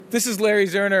This is Larry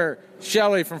Zerner,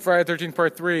 Shelley from Friday the 13th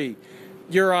Part 3.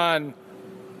 You're on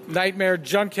Nightmare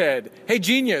Junkhead. Hey,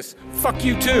 genius, fuck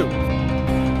you too.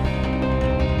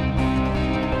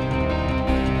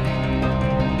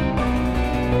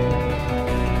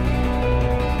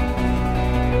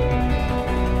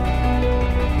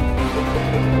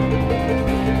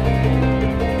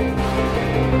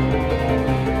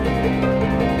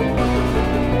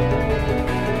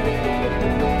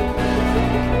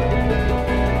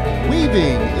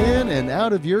 In and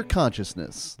out of your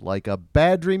consciousness, like a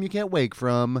bad dream you can't wake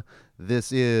from,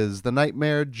 this is the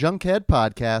Nightmare Junkhead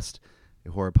Podcast,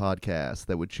 a horror podcast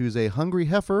that would choose a hungry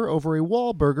heifer over a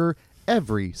Wahlburger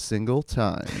every single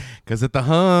time. Because at the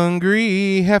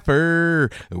Hungry Heifer,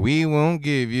 we won't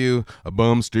give you a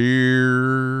bum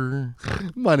steer.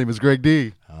 My name is Greg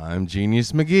D. I'm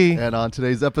Genius McGee. And on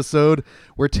today's episode,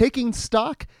 we're taking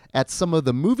stock at some of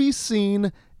the movies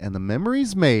seen and the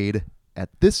memories made at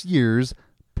this year's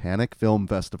Panic Film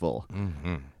Festival.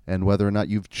 Mm-hmm. And whether or not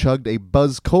you've chugged a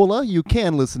Buzz Cola, you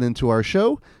can listen into our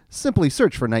show. Simply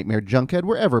search for Nightmare Junkhead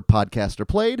wherever podcasts are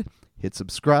played. Hit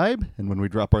subscribe, and when we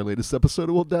drop our latest episode,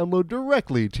 it will download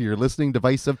directly to your listening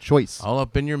device of choice. All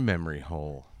up in your memory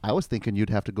hole. I was thinking you'd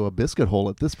have to go a biscuit hole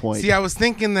at this point. See, I was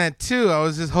thinking that too. I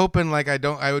was just hoping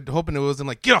hoping it wasn't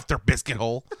like, get off their biscuit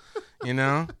hole, you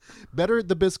know? Better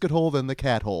the biscuit hole than the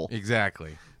cat hole.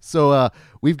 Exactly. So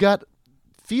we've got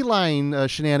feline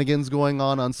shenanigans going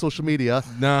on social media.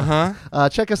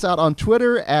 Check us out on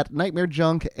Twitter at Nightmare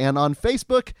Junk and on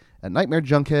Facebook at Nightmare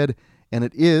Junkhead. And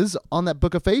it is on that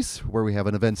Book of Face where we have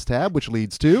an events tab, which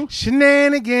leads to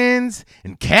shenanigans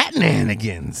and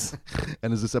catnanigans.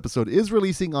 And as this episode is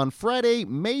releasing on Friday,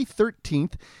 May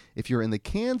 13th, if you're in the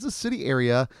Kansas City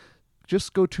area,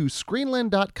 just go to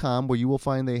Screenland.com where you will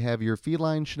find they have your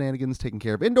feline shenanigans taken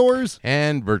care of indoors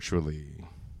and virtually.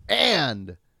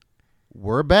 And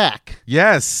we're back.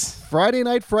 Yes. Friday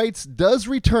Night Frights does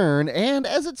return, and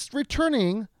as it's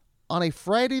returning on a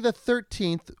Friday the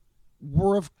 13th,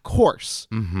 we're, of course,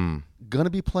 going to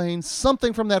be playing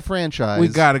something from that franchise. We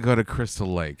got to go to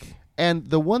Crystal Lake. And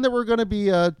the one that we're going to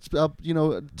be,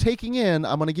 taking in,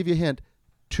 I'm going to give you a hint.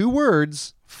 2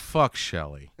 words. Fuck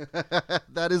Shelley.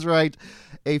 That is right.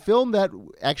 A film that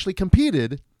actually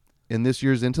competed in this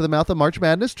year's Into the Mouth of March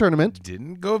Madness tournament.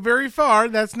 Didn't go very far.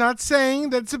 That's not saying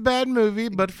that's a bad movie,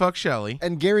 but fuck Shelley.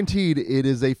 And guaranteed it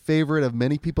is a favorite of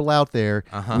many people out there.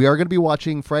 We are going to be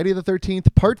watching Friday the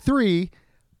 13th, Part 3,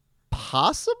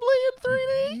 possibly in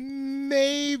 3D?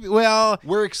 Maybe. Well,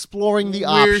 we're exploring the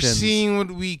options. We're seeing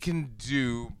what we can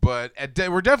do, but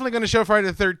we're definitely going to show Friday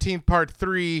the 13th, Part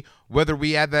 3. Whether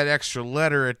we add that extra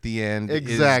letter at the end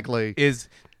exactly is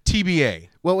TBA.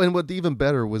 Well, and what even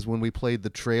better was when we played the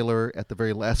trailer at the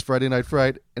very last Friday Night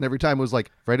Fright, and every time it was like,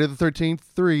 Friday the 13th,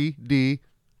 3D.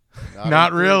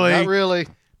 Not really. Not really.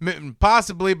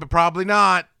 Possibly, but probably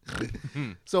not.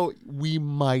 So we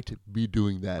might be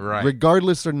doing that. Right.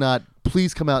 Regardless or not,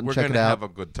 please come out and check it out. We're going to have a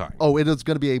good time. Oh, it is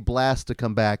going to be a blast to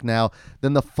come back. Now,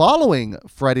 then the following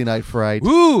Friday Night Fright.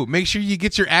 Ooh, make sure you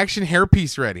get your action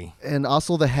hairpiece ready. And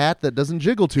also the hat that doesn't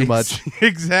jiggle too much.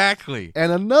 Exactly.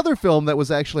 And another film that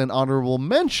was actually an honorable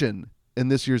mention in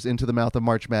this year's Into the Mouth of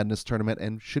March Madness tournament,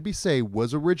 and should we say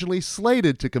was originally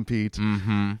slated to compete,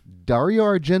 Dario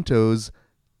Argento's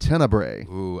Tenebrae.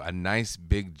 Ooh, a nice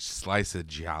big slice of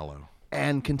giallo.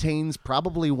 And contains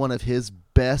probably one of his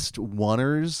best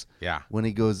oneers. Yeah. When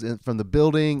he goes in from the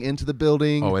building into the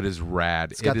building. Oh, it is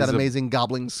rad. It's got that amazing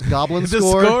goblin score. The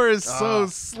score is so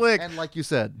slick. And like you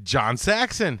said, John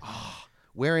Saxon.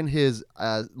 Wearing his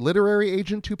literary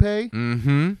agent toupee.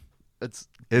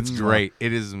 It's great.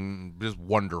 It is just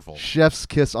wonderful. Chef's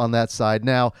kiss on that side.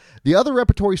 Now, the other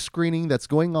repertory screening that's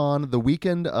going on the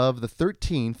weekend of the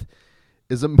 13th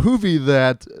is a movie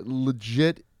that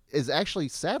legit is actually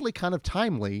sadly kind of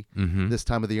timely this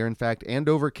time of the year. In fact,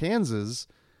 Andover, Kansas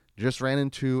just ran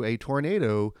into a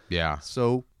tornado. Yeah.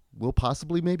 So we'll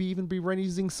possibly maybe even be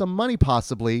raising some money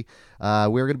possibly. We're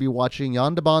going to be watching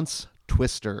Jan de Bont's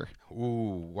Twister.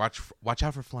 Ooh, watch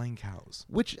out for flying cows.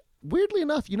 Which, weirdly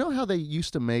enough, you know how they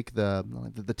used to make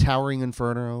the Towering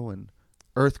Inferno and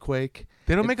Earthquake?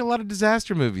 They don't make a lot of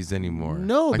disaster movies anymore.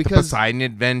 No, like because the Poseidon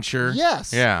Adventure.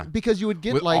 Yes. Yeah. Because you would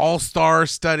get with like all-star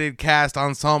studded cast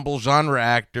ensemble genre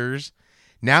actors.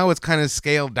 Now it's kind of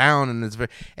scaled down,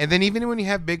 and then even when you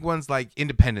have big ones like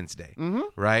Independence Day,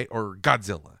 right, or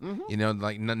Godzilla, you know,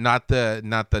 like not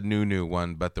the new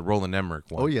one, but the Roland Emmerich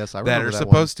one. Oh yes, I remember that are that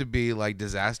supposed to be like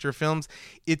disaster films.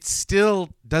 It still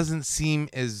doesn't seem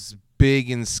as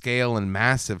big in scale and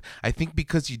massive. I think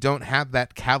because you don't have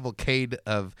that cavalcade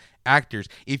of actors.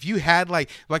 If you had like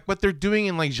what they're doing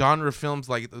in like genre films,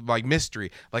 like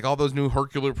mystery, like all those new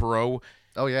Hercule Poirot.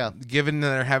 Oh yeah. Given that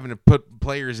they're having to put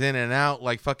players in and out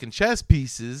like fucking chess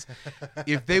pieces,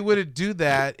 if they would have do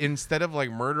that instead of like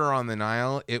Murder on the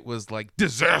Nile, it was like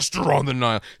Disaster on the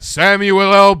Nile.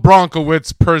 Samuel L.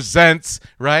 Bronkowitz presents,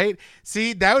 right?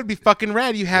 See, that would be fucking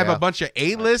rad. You have Yeah. a bunch of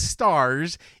A-list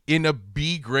stars in a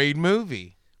B-grade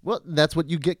movie. Well, that's what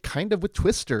you get kind of with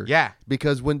Twister. Yeah.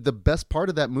 Because when the best part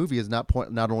of that movie is not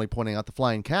only pointing out the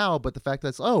flying cow, but the fact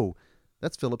that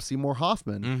that's Philip Seymour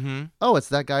Hoffman. Mm-hmm. Oh, it's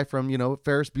that guy from,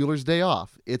 Ferris Bueller's Day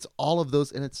Off. It's all of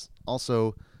those, and it's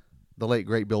also the late,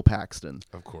 great Bill Paxton.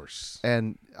 Of course.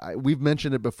 And we've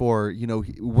mentioned it before,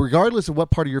 regardless of what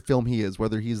part of your film he is,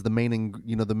 whether he's the main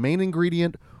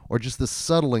ingredient or just the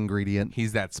subtle ingredient.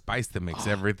 He's that spice that makes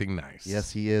everything nice.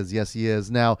 Yes, he is. Yes, he is.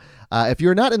 Now, if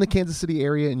you're not in the Kansas City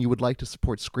area and you would like to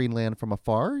support Screenland from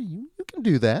afar, you can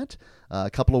do that a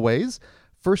couple of ways.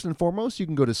 First and foremost, you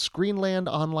can go to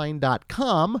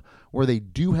screenlandonline.com, where they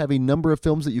do have a number of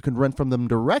films that you can rent from them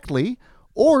directly,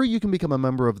 or you can become a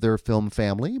member of their film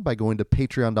family by going to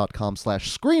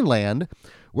patreon.com/screenland,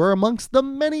 where amongst the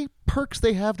many perks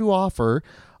they have to offer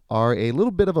are a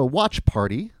little bit of a watch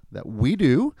party that we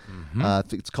do.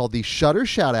 It's called the Shudder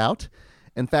Shoutout.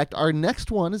 In fact, our next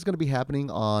one is going to be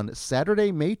happening on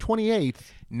Saturday, May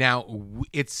 28th. Now,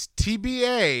 it's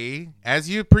TBA, as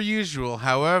you per usual.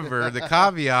 However, the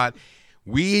caveat,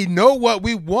 we know what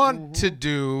we want to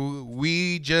do.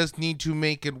 We just need to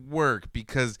make it work,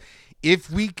 because if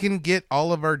we can get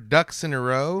all of our ducks in a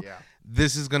row,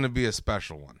 this is going to be a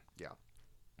special one.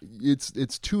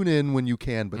 It's tune in when you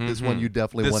can, but this one you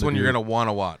definitely want to do. This one you're going to want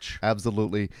to watch.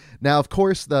 Absolutely. Now, of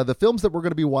course, the films that we're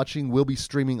going to be watching will be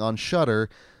streaming on Shudder.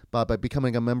 But by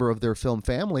becoming a member of their film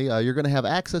family, you're going to have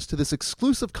access to this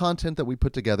exclusive content that we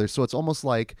put together. So it's almost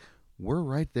like we're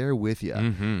right there with you.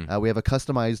 We have a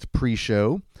customized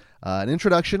pre-show, an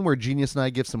introduction where Genius and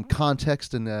I give some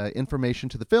context and information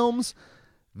to the films,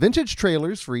 vintage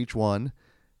trailers for each one,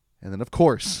 and then, of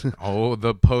course,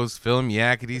 the post-film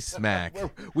yakety smack.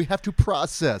 we have to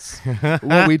process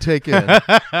what we take in.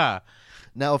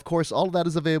 Now, of course, all of that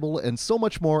is available and so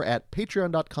much more at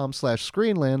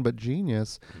patreon.com/screenland. But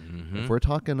Genius, if we're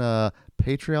talking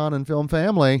Patreon and film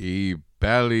family,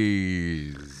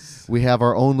 bellies. We have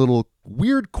our own little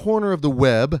weird corner of the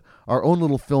web, our own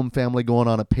little film family going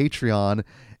on at Patreon.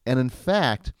 And in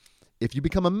fact, if you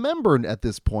become a member at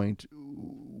this point,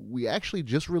 we actually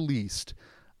just released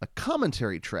a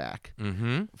commentary track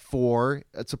for,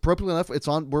 it's appropriate enough,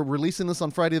 we're releasing this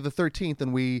on Friday the 13th,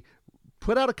 and we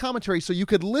put out a commentary so you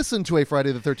could listen to a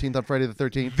Friday the 13th on Friday the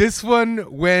 13th. This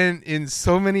one went in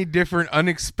so many different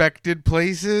unexpected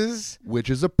places.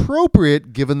 Which is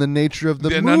appropriate given the nature of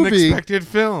the An movie. unexpected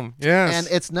film, yes. And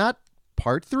it's not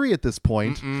part 3 at this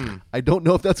point. I don't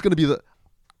know if that's going to be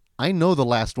I know the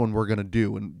last one we're going to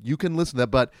do, and you can listen to that,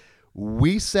 but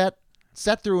we sat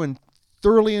through and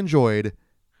thoroughly enjoyed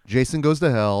Jason Goes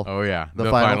to Hell. Oh, yeah. The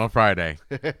Final Friday.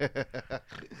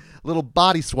 Little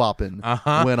body swapping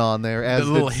went on there. As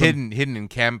the little hidden in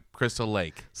Camp Crystal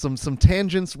Lake. Some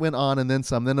tangents went on, and then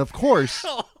some. Then, of course...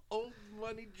 Old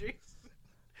Money Jason.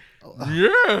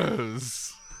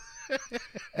 Yes.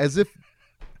 As if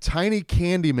Tiny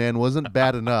Candyman wasn't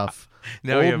bad enough.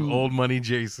 Now we have Old Money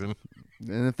Jason.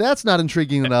 And if that's not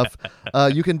intriguing enough,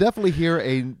 you can definitely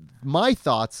hear my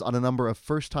thoughts on a number of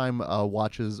first-time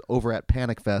watches over at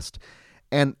Panic Fest,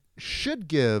 and should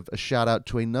give a shout-out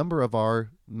to a number of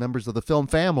our members of the film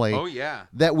family. Oh, yeah.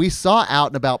 That we saw out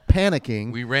and about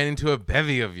panicking. We ran into a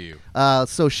bevy of you.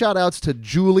 So shout-outs to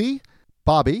Julie,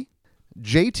 Bobby,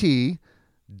 JT,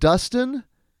 Dustin,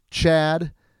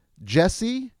 Chad,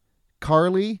 Jesse,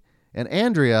 Carly, and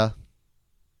Andrea.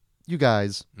 You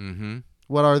guys. Mm-hmm.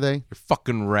 What are they? You're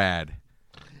fucking rad.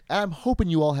 I'm hoping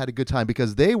you all had a good time,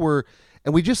 because they were,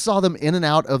 and we just saw them in and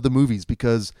out of the movies,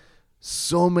 because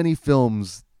so many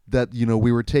films that,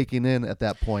 we were taking in at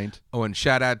that point. Oh, and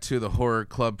shout out to the Horror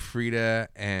Club Frida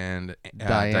and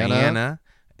Diana,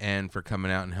 and for coming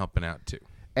out and helping out too.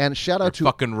 And shout out to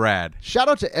fucking rad. Shout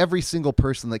out to every single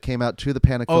person that came out to the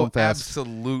Panic Film Fest.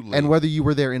 Absolutely. And whether you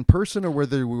were there in person or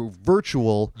whether you were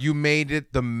virtual, you made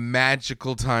it the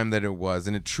magical time that it was,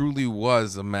 and it truly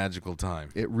was a magical time.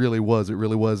 It really was. It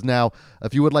really was. Now,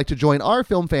 if you would like to join our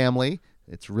film family,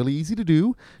 it's really easy to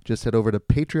do. Just head over to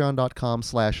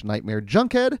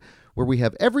patreon.com/nightmarejunkhead, where we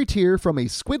have every tier from a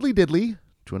squiddly diddly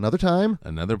to another time,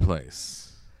 another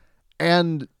place.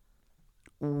 And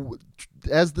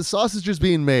as the sausage is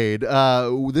being made,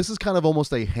 this is kind of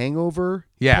almost a hangover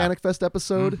Panic Fest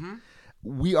episode.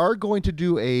 We are going to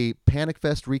do a Panic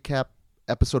Fest recap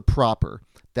episode proper.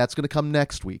 That's going to come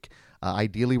next week.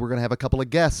 Ideally, we're going to have a couple of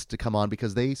guests to come on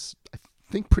because I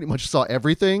think pretty much saw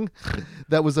everything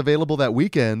that was available that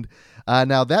weekend.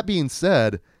 Now, that being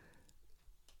said,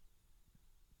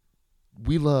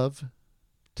 we love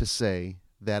to say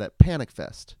that at Panic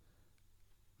Fest,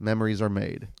 memories are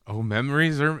made. Oh,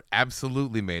 memories are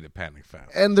absolutely made at Panic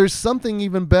Fest. And there's something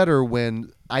even better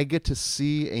when I get to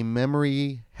see a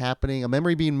memory happening, a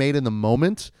memory being made in the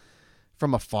moment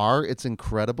from afar. It's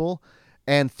incredible.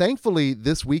 And thankfully,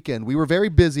 this weekend, we were very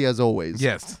busy as always.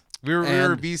 Yes. We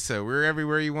were Visa. We were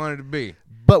everywhere you wanted to be.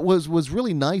 But what was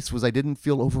really nice was I didn't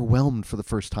feel overwhelmed for the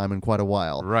first time in quite a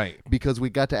while. Right. Because we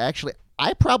got to actually,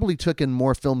 I probably took in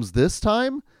more films this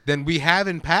time than we have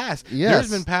in past. Yes.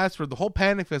 There's been past for the whole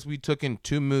Panic Fest, we took in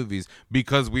 2 movies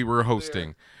because we were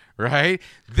hosting, right?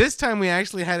 This time we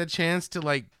actually had a chance to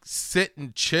like sit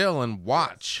and chill and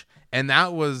watch. And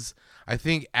that was, I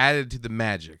think, added to the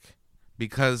magic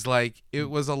because like it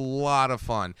was a lot of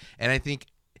fun. And I think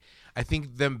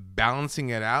them balancing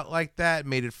it out like that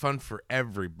made it fun for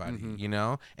everybody, you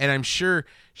know? And I'm sure,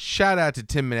 shout out to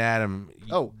Tim and Adam.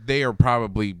 Oh. They are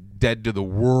probably dead to the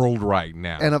world right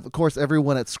now. And of course,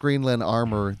 everyone at Screenland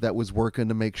Armor that was working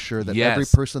to make sure that Yes, every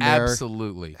person there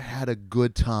absolutely had a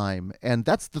good time. And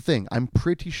that's the thing. I'm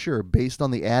pretty sure, based on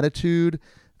the attitude,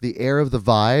 the air of the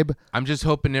vibe. I'm just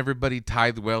hoping everybody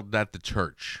tithe well at the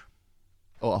church.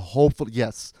 Oh, hopefully,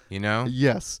 yes. You know?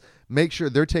 Yes. Make sure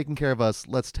they're taking care of us.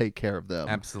 Let's take care of them.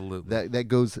 Absolutely. That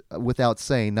goes without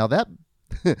saying. Now that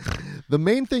the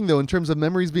main thing though, in terms of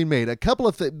memories being made, a couple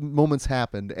of moments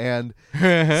happened, and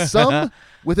some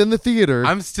within the theater.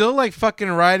 I'm still like fucking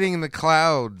riding in the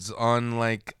clouds on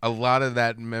like a lot of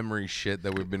that memory shit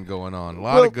that we've been going on. A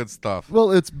lot of good stuff.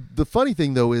 Well, it's the funny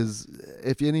thing though is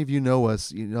if any of you know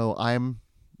us, you know I'm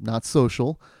not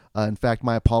social. In fact,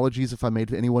 my apologies if I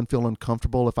made anyone feel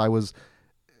uncomfortable, if I was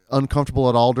uncomfortable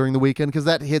at all during the weekend, because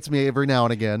that hits me every now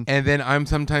and again. And then I'm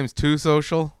sometimes too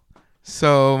social,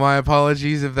 so my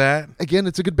apologies of that. Again,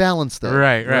 it's a good balance though.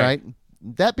 Right.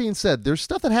 That being said, there's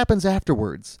stuff that happens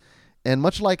afterwards, and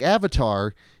much like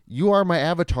Avatar, you are my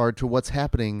avatar to what's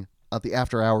happening at the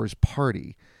after hours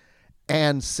party.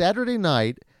 And Saturday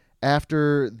night,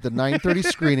 after the 9:30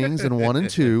 screenings in 1 and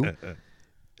 2,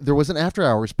 there was an after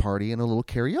hours party and a little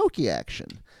karaoke action.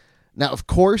 Now, of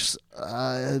course,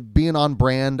 being on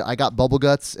brand, I got bubble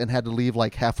guts and had to leave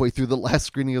like halfway through the last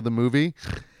screening of the movie.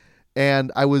 And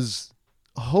I was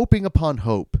hoping upon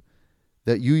hope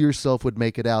that you yourself would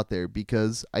make it out there,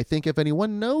 because I think if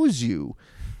anyone knows you're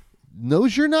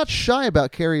not shy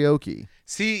about karaoke.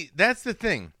 See, that's the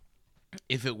thing.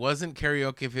 If it wasn't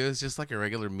karaoke, if it was just like a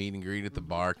regular meet and greet at the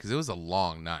bar, because it was a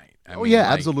long night. I mean, yeah,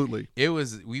 like, absolutely.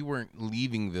 We weren't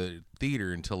leaving the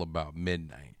theater until about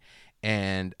midnight.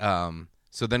 And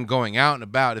so then going out and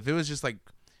about, if it was just like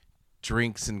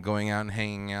drinks and going out and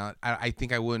hanging out, I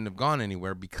think I wouldn't have gone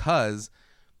anywhere, because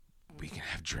we can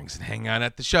have drinks and hang out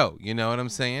at the show. You know what I'm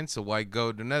saying? So why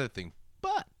go to another thing?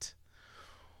 But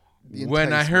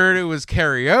when I heard it was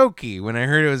karaoke, when I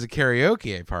heard it was a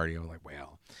karaoke party, I was like,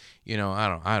 well, you know, I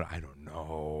don't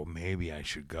know. Maybe I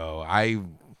should go. I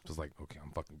was like, okay,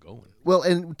 I'm fucking going. Well,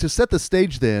 and to set the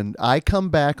stage then, I come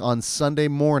back on Sunday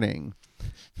morning,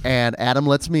 and Adam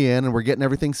lets me in, and we're getting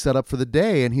everything set up for the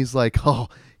day, and he's like,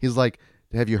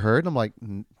 have you heard? And I'm like,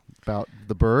 about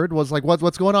the bird? Was like,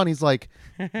 what's going on? He's like,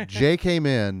 Jay came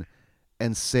in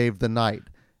and saved the night.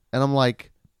 And I'm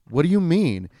like, what do you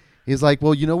mean? He's like,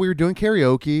 well, you know, we were doing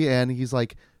karaoke, and he's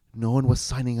like, no one was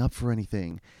signing up for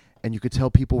anything. And you could tell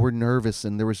people were nervous,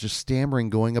 and there was just stammering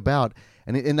going about.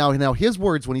 And now his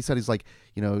words when he said, he's like,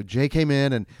 you know, Jay came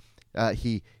in and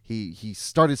he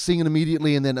started singing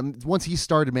immediately, and then once he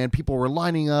started, man, people were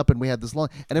lining up, and we had this long,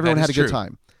 and everyone had a good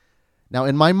time. Now,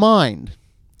 in my mind,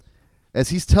 as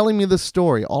he's telling me this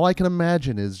story, all I can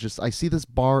imagine is just I see this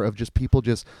bar of just people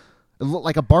just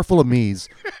like a bar full of me's.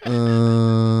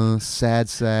 Sad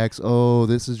sacks. Oh,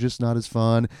 this is just not as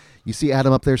fun. You see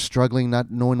Adam up there struggling, not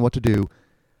knowing what to do.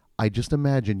 I just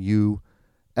imagine you,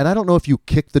 and I don't know if you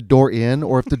kick the door in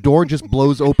or if the door just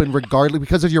blows open regardless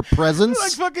because of your presence.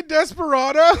 Like fucking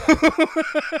Desperado.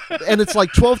 And it's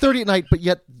like 12:30 at night, but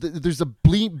yet there's a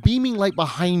beaming light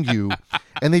behind you,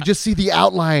 and they just see the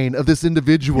outline of this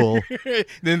individual.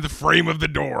 Then the frame of the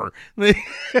door.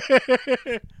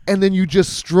 And then you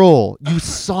just stroll, you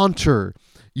saunter,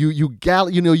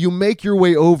 you make your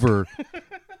way over.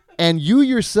 And you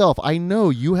yourself, I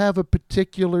know you have a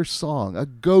particular song, a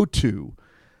go-to.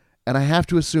 And I have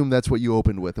to assume that's what you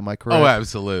opened with. Am I correct? Oh,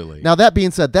 absolutely. Now, that being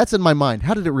said, that's in my mind.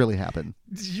 How did it really happen?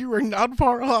 You were not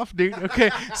far off, dude. Okay,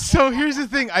 so here's the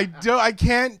thing. I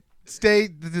can't say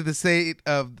to the state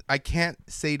of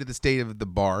the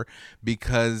bar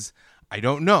because I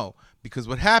don't know. because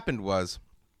what happened was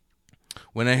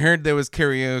when I heard there was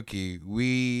karaoke,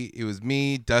 it was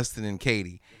me, Dustin, and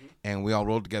Katie, and we all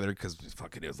rolled together because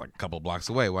fuck it was like a couple blocks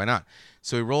away. Why not?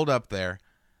 So we rolled up there.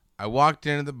 I walked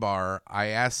into the bar. I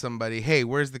asked somebody, "Hey,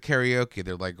 where's the karaoke?"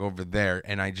 They're like, "Over there."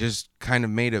 And I just kind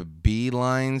of made a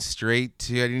beeline straight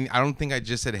to. I don't think I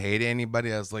just said hey to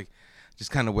anybody. I was like, just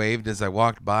kind of waved as I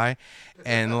walked by,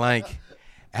 and like.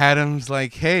 Adam's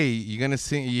like, "Hey, you gonna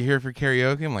sing? You here for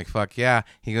karaoke?" I'm like, "Fuck yeah."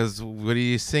 He goes, "What are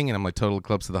you singing?" I'm like, "Total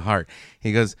Eclipse of the Heart."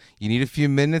 He goes, "You need a few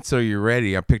minutes or you're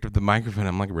ready?" I picked up the microphone.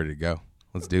 I'm like, "Ready to go.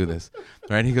 Let's do this."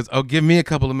 Right? He goes, "Oh, give me a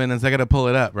couple of minutes. I got to pull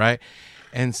it up." Right?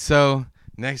 And so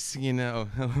next thing you know,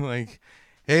 I'm like,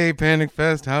 "Hey, Panic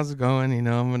Fest, how's it going? You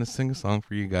know, I'm going to sing a song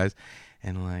for you guys."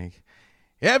 And like,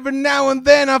 every now and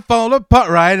then I fall apart.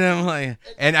 Right? And I'm like,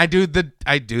 and I do the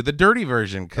dirty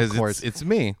version because it's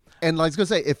me. And I was gonna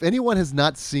say, if anyone has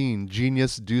not seen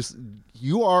Genius do,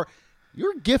 you're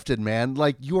gifted, man.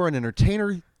 Like, you are an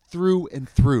entertainer through and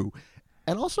through,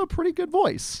 and also a pretty good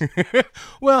voice.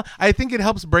 Well, I think it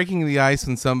helps breaking the ice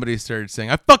when somebody starts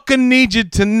saying, "I fucking need you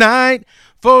tonight,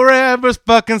 forever's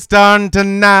fucking starting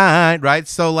tonight," right?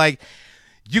 So like,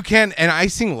 you can, and I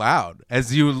sing loud,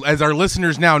 as our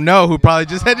listeners now know, who probably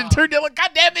just had to turn down, like, "God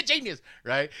damn it, Genius,"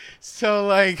 right? So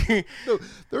like, No,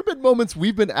 there have been moments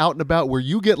we've been out and about where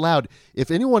you get loud.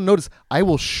 If anyone notices, I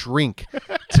will shrink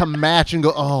to match and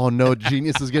go, "Oh no,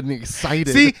 Genius is getting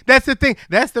excited." See, that's the thing.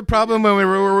 That's the problem when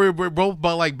we're both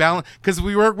like balance, because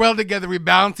we work well together. We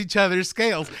balance each other's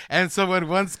scales, and so when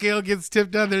one scale gets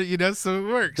tipped under, so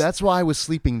it works. That's why I was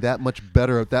sleeping that much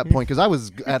better at that point, because I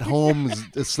was at home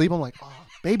asleep. I'm like, oh.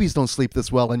 Babies don't sleep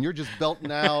this well, and you're just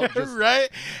belting out, right?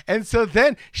 And so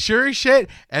then, sure as shit,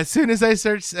 as soon as I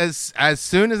search, as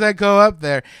soon as I go up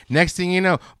there, next thing you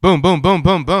know, boom, boom, boom,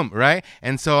 boom, boom, right?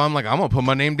 And so I'm like, I'm gonna put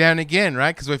my name down again,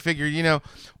 right? Because I figured,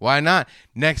 why not?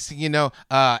 Next thing you know,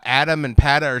 Adam and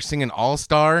Pata are singing All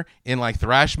Star in like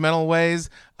thrash metal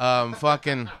ways.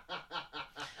 Fucking.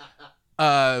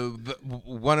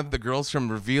 One of the girls from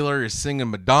Revealer is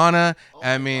singing Madonna.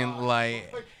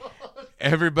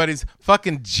 Everybody's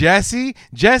fucking Jesse.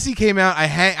 Jesse came out.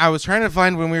 I was trying to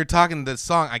find when we were talking the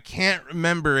song. I can't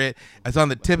remember it. It's on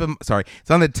the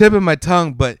tip of my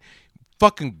tongue, but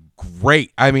fucking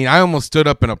great. I mean, I almost stood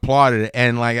up and applauded it.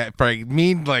 And like for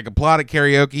me, like applauded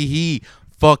karaoke, he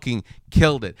fucking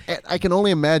killed it. And I can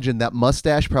only imagine that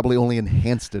mustache probably only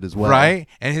enhanced it as well. Right?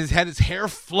 And his hair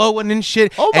flowing and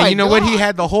shit. Oh my and you know God. what?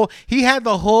 He had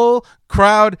the whole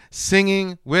crowd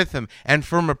singing with him. And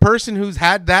from a person who's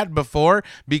had that before,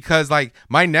 because like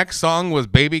my next song was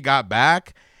Baby Got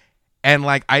Back. And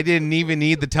like I didn't even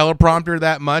need the teleprompter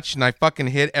that much, and I fucking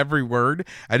hit every word.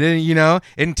 I didn't,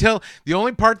 until the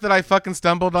only part that I fucking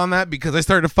stumbled on that because I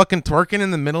started fucking twerking in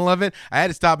the middle of it. I had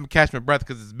to stop and catch my breath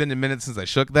because it's been a minute since I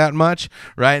shook that much.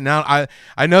 Right now,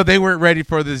 I know they weren't ready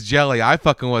for this jelly. I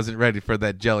fucking wasn't ready for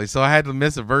that jelly, so I had to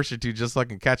miss a verse or two just so I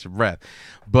can catch a breath.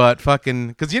 But fucking,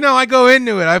 because I go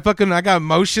into it. I got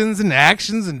motions and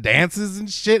actions and dances and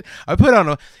shit. I put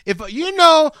on if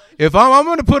I'm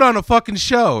gonna put on a fucking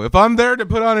show, if I'm there to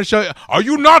put on a show, are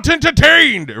you not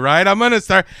entertained? Right? I'm gonna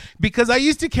start, because I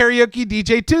used to karaoke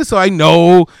DJ too, so I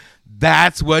know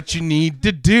that's what you need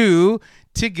to do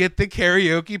to get the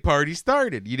karaoke party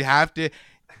started. You'd have to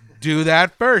do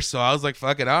that first. So I was like,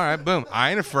 fuck it, all right, boom.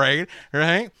 I ain't afraid,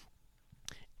 right?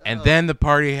 And then the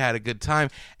party had a good time.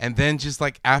 And then just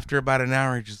like after about an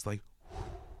hour, just like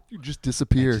You just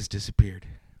disappeared. just disappeared.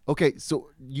 Okay, so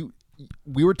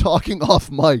we were talking off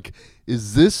mic.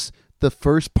 Is this the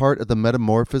first part of the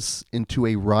metamorphosis into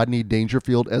a Rodney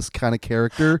Dangerfield-esque kind of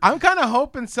character? I'm kind of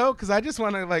hoping so, because I just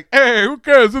want to like, hey, who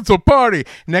cares? It's a party.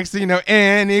 Next thing you know,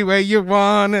 any way you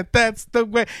want it, that's the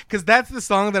way. Because that's the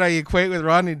song that I equate with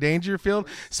Rodney Dangerfield.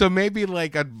 So maybe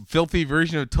like a filthy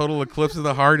version of Total Eclipse of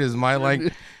the Heart is my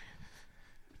like,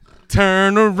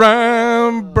 turn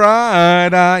around,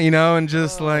 bright eye, and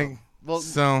just like,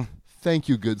 so. Thank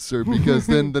you, good sir, because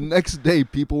then the next day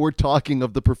people were talking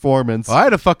of the performance. I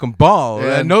had a fucking ball.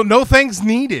 And No thanks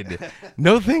needed.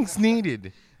 No thanks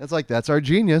needed. That's our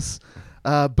genius.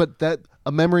 But that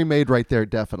a memory made right there,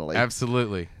 definitely.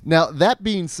 Absolutely. Now, that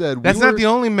being said, That's not the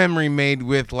only memory made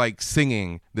with like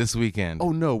singing this weekend.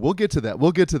 Oh no, we'll get to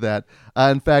that.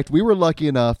 In fact, we were lucky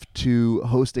enough to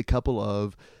host a couple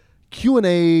of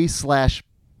Q&A /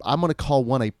 I'm going to call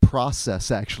one a process,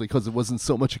 actually, because it wasn't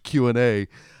so much a Q&A.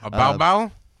 A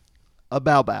bow? A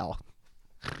bow.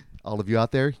 All of you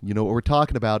out there, you know what we're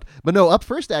talking about. But no, up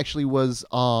first actually was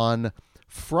on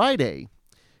Friday.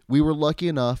 We were lucky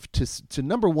enough to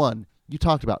number one, you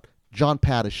talked about John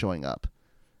Pata showing up.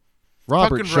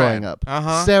 Robert Fucking showing rad. up,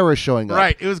 Uh-huh. Sarah showing up.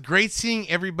 Right. It was great seeing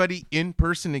everybody in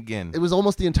person again. It was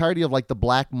almost the entirety of like the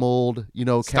Black Mold, cast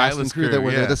and Stylist crew that crew,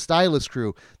 were there, yeah. the stylist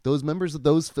crew, members of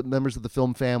the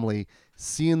film family,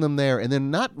 seeing them there, and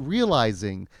then not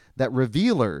realizing that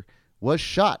Revealer was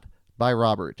shot by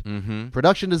Robert,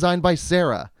 production designed by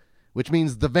Sarah, which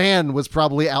means the van was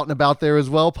probably out and about there as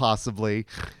well, possibly.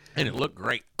 And it looked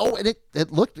great. Oh, and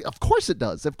it looked, of course it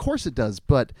does,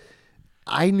 but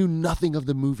I knew nothing of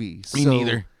the movie. Me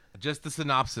neither. Just the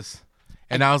synopsis.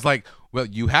 And I was like, well,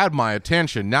 you had my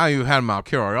attention. Now you had my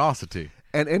curiosity.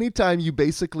 And anytime you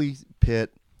basically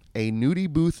pit a nudie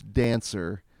booth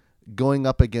dancer going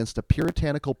up against a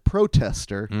puritanical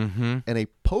protester in a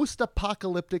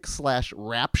post-apocalyptic /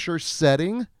 rapture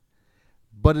setting,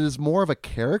 but it is more of a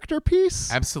character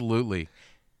piece, Absolutely.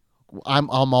 I'm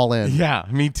all in. Yeah,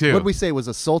 me too. What did we say was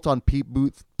Assault on Pete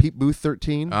Booth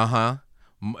 13? Uh-huh.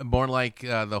 More like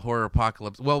the horror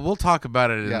apocalypse. Well, we'll talk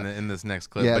about it in this next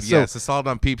clip. Yeah, but so- yes, Assault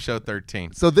on Peep Show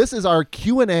 13. So this is our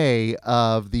Q&A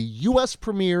of the U.S.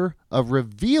 premiere of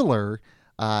Revealer.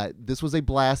 This was a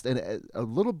blast, and a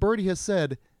little birdie has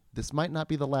said this might not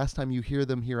be the last time you hear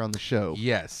them here on the show.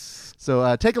 Yes.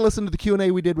 So take a listen to the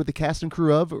Q&A we did with the cast and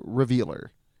crew of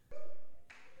Revealer.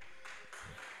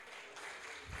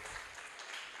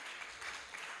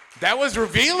 That was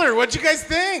Revealer. What'd you guys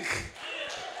think?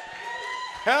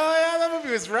 Hell yeah, that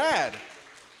movie was rad.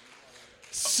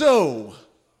 So,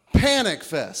 Panic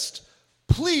Fest,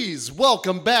 please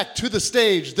welcome back to the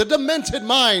stage the demented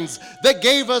minds that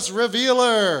gave us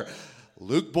Revealer,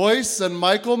 Luke Boyce and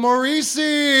Michael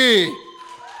Morisi.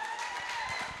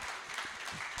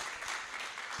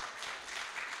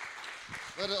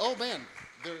 Oh man,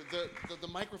 the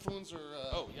microphones are.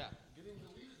 Oh, yeah.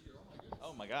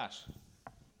 Oh, my gosh.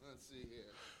 Let's see here.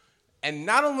 And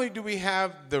not only do we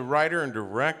have the writer and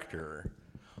director,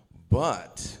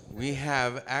 but we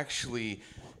have actually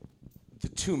the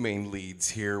two main leads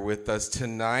here with us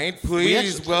tonight.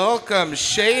 Please welcome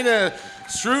Shayna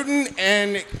Struten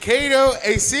and Kato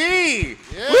AC. Give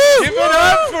it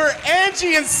up for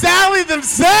Angie and Sally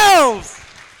themselves.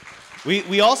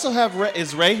 We also have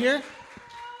is Ray here?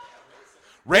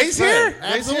 Ray's here?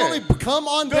 Absolutely, come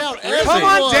on down. Come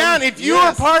on down. If you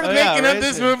are part of Oh, yeah, making up Ray's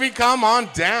this here. movie, come on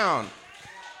down.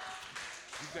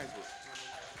 You guys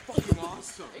were fucking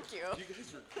awesome. Thank you. You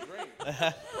guys were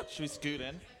great. Should we scoot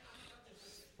in?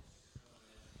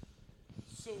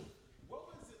 So, what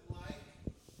was it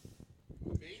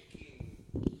like making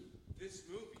this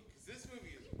movie? Because this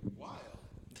movie is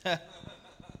wild.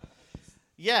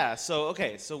 Yeah, so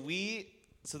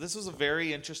this was a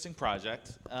very interesting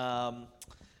project.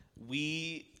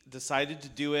 We decided to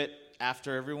do it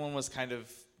after everyone was kind of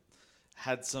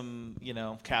had some,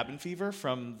 cabin fever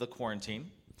from the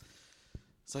quarantine.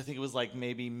 So I think it was like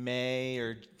maybe May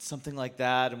or something like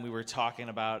that, and we were talking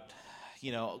about,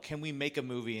 can we make a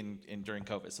movie during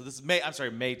COVID? So this is May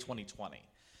 2020.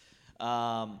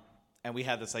 And we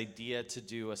had this idea to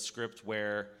do a script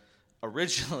where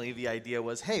originally the idea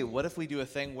was, hey, what if we do a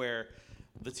thing where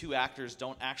the two actors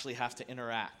don't actually have to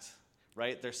interact,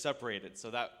 right? They're separated.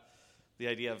 So that the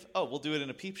idea of, we'll do it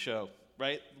in a peep show,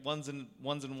 right? One's in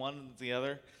one and the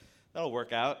other. That'll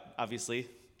work out. Obviously,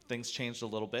 things changed a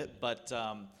little bit, but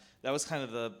that was kind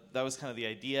of the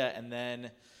idea. And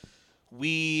then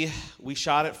we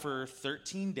shot it for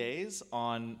 13 days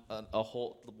on a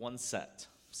whole one set.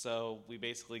 So we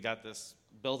basically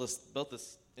built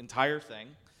this entire thing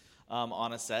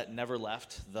on a set, never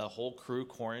left. The whole crew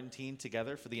quarantined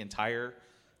together for the entire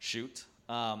shoot.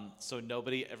 So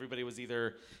everybody was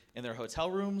either in their hotel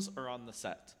rooms or on the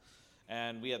set.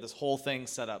 And we had this whole thing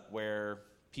set up where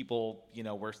people,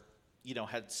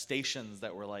 had stations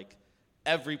that were like,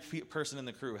 every person in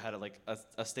the crew had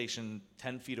a station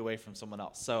 10 feet away from someone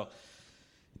else. So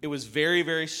it was very,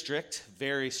 very strict,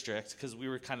 because we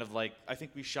were kind of like, I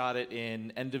think we shot it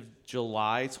in end of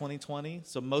July 2020,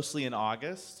 so mostly in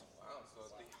August.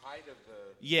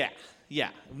 Yeah.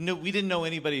 No, we didn't know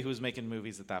anybody who was making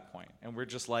movies at that point, and we're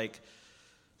just like,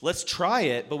 let's try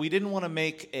it. But we didn't want to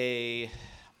make a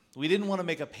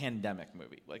pandemic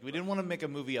movie. Like, we didn't want to make a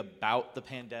movie about the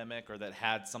pandemic or that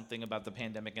had something about the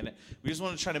pandemic in it. We just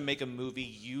wanted to try to make a movie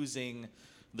using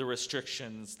the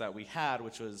restrictions that we had,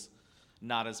 which was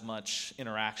not as much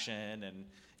interaction and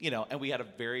we had a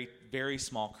very, very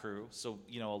small crew. So,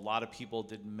 a lot of people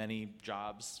did many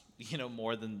jobs,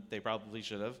 more than they probably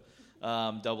should have,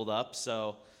 doubled up.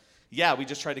 So, yeah, we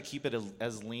just tried to keep it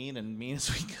as lean and mean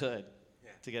as we could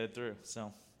to get it through.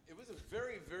 So It was a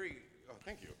very, very... Oh,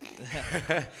 thank you.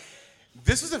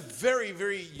 This was a very,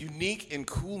 very unique and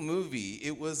cool movie.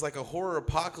 It was like a horror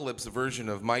apocalypse version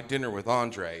of My Dinner with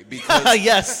Andre because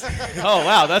Yes. Oh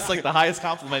wow, that's like the highest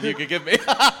compliment you could give me.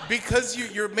 because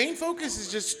your main focus is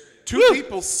just two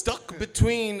people stuck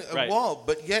between a Right. wall,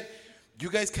 but yet you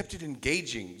guys kept it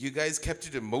engaging. You guys kept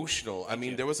it emotional. I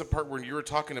mean, there was a part where you were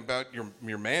talking about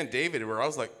your man David, where I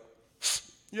was like,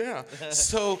 yeah.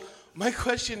 So my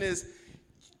question is,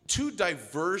 two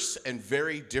diverse and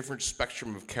very different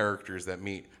spectrum of characters that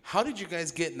meet. How did you guys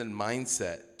get in the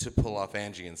mindset to pull off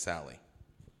Angie and Sally?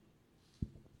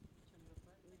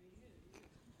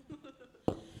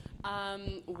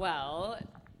 Well,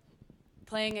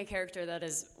 playing a character that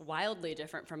is wildly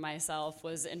different from myself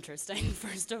was interesting,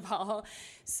 first of all.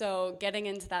 So getting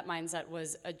into that mindset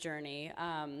was a journey.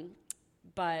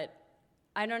 But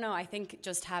I don't know, I think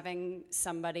just having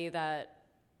somebody that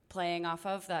playing off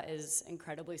of that is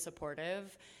incredibly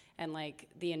supportive, and like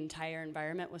the entire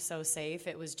environment was so safe.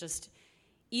 It was just,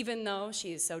 even though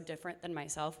she is so different than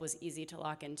myself, was easy to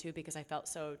lock into because I felt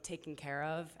so taken care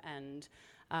of and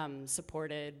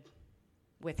supported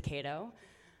with Kato.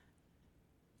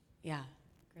 Yeah.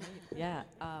 Great. Yeah,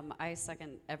 I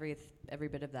second every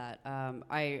bit of that.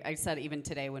 I said even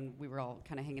today when we were all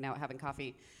kind of hanging out having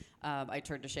coffee, I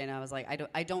turned to Shayna. I was like,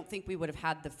 I don't think we would have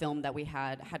had the film that we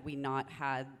had we not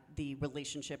had the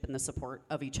relationship and the support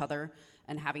of each other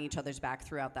and having each other's back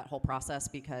throughout that whole process,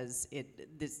 because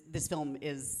this film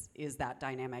is that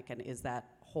dynamic and is that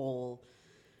whole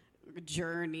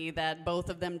journey that both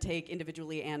of them take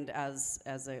individually and as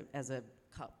a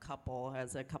couple,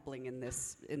 as a coupling in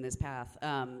this path.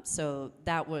 So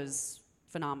that was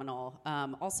phenomenal.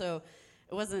 Also,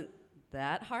 it wasn't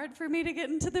that hard for me to get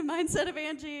into the mindset of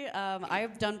Angie.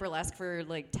 I've done burlesque for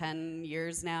like 10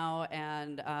 years now,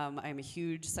 and I'm a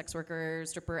huge sex worker,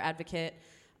 stripper advocate.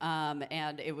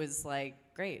 And it was like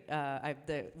great.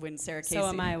 When Sarah Casey. So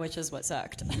am I, which is what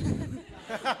sucked.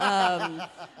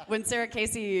 When Sarah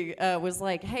Casey was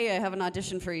like, "Hey, I have an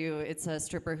audition for you. It's a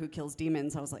stripper who kills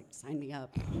demons," I was like, "Sign me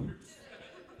up."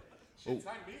 Sign me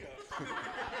up.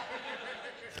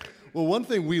 Well, one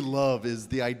thing we love is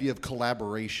the idea of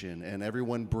collaboration and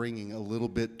everyone bringing a little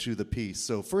bit to the piece.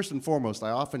 So first and foremost, I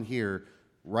often hear,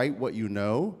 write what you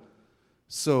know.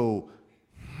 So,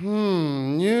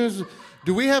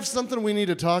 do we have something we need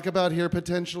to talk about here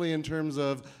potentially in terms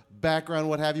of background,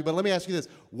 what have you? But let me ask you this.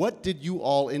 What did you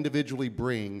all individually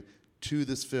bring to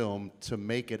this film to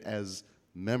make it as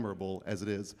memorable as it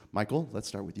is? Michael, let's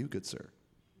start with you, good sir.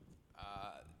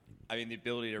 I mean, the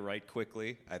ability to write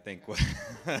quickly, I think,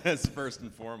 is first and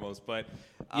foremost. But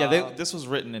Yeah, this was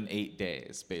written in 8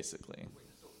 days, basically.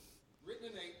 Written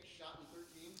in 8, shot in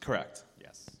 13? Correct.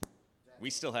 yes, we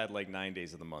still had like 9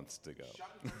 days of the month to go.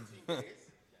 Shot in 13 days?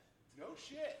 No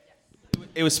shit.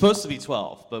 It was supposed to be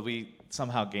 12, but we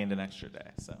somehow gained an extra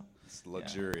day. So It's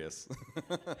luxurious.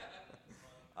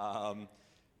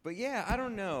 But yeah, I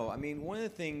don't know. I mean, one of the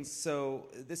things, so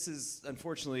this is,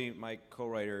 unfortunately, my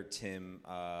co-writer, Tim,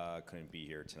 couldn't be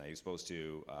here tonight. He was supposed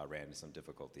to, ran into some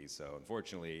difficulties. So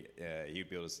unfortunately, he'd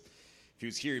be able to, if he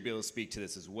was here, he'd be able to speak to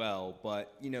this as well.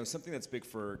 But, you know, something that's big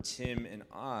for Tim and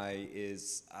I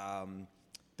is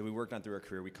that we worked on through our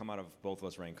career. We come out of, both of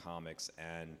us writing comics,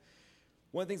 and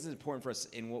one of the things that's important for us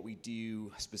in what we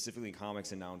do, specifically in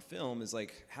comics and now in film, is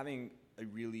like having a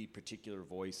really particular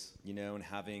voice, you know, and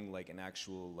having like an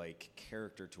actual like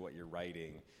character to what you're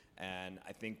writing. And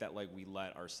I think that like we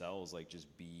let ourselves like just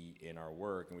be in our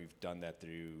work, and we've done that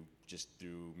through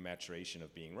maturation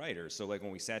of being writers. So like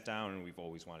when we sat down and we've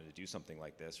always wanted to do something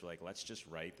like this, we're like, let's just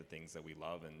write the things that we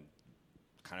love and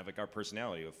kind of like our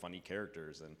personality of funny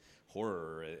characters and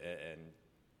horror and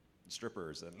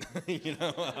strippers and you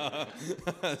know.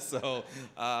 So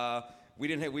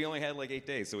we only had like 8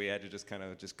 days, so we had to just kind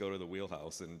of just go to the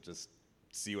wheelhouse and just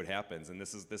see what happens. And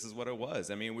this is what it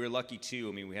was. I mean, we were lucky too.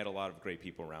 I mean, we had a lot of great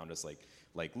people around us,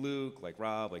 like Luke, like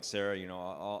Rob, like Sarah. You know,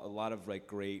 a lot of like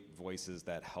great voices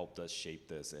that helped us shape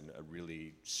this in a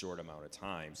really short amount of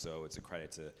time. So it's a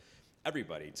credit to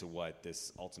everybody to what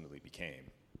this ultimately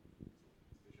became.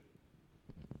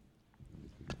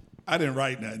 I didn't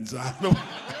write nothing, so I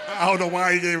don't know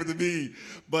why he gave it to me.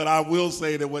 But I will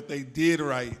say that what they did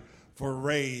write for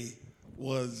Ray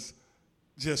was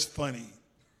just funny.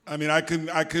 I mean, I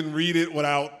couldn't read it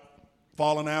without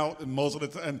falling out, and most of the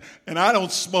time, and I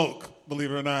don't smoke,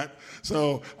 believe it or not.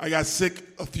 So I got sick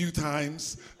a few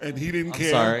times, and he didn't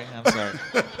care. I'm sorry.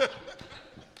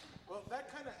 Well,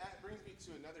 that kind of brings me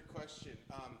to another question.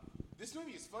 This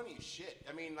movie is funny as shit.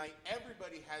 I mean, like,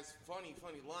 everybody has funny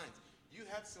lines. You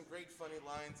have some great funny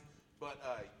lines, but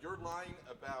your line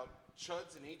about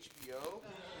Chuds and HBO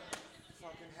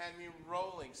fucking had me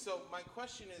rolling. So my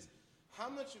question is, How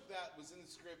much of that was in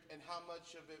the script, and how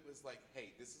much of it was like,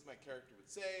 hey, this is my character would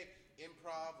say,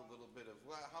 improv, a little bit of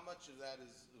how much of that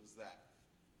was that?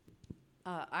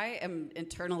 I am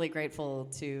eternally grateful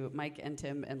to Mike and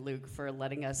Tim and Luke for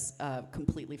letting us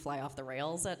completely fly off the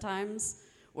rails at times,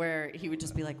 where he would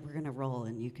just be like, we're going to roll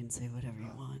and you can say whatever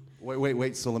you want.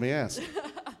 Wait. So let me ask.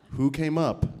 Who came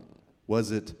up?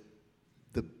 Was it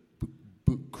the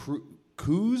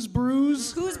Coos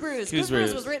Brews? Coos Brews. Coos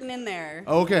Brews was written in there.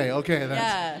 Okay.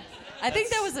 Yeah. I think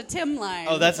that was a Tim line.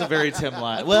 Oh, that's a very Tim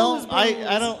line. Well,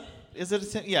 I don't. Is it a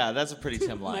Tim? Yeah, that's a pretty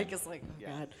Tim line. Mike is like, oh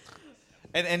God.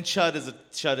 And Chud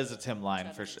is a Tim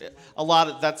line for sure. A lot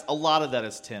of that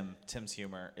is Tim. Tim's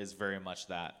humor is very much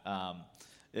that.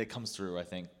 It comes through, I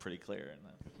think, pretty clear in that.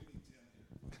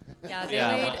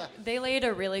 Yeah, they laid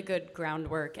a really good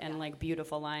groundwork and like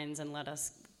beautiful lines and let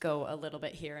us go a little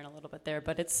bit here and a little bit there,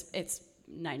 but it's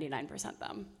 99%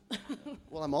 them.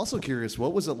 Well, I'm also curious,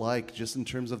 what was it like just in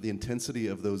terms of the intensity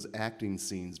of those acting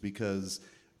scenes? Because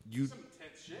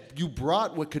you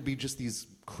brought what could be just these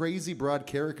crazy broad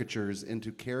caricatures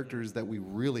into characters that we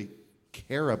really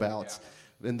care about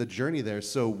in the journey there.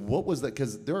 So what was that?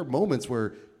 Because there are moments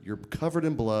where you're covered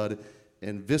in blood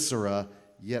and viscera,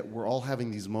 yet we're all having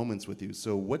these moments with you.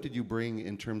 So what did you bring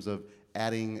in terms of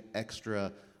adding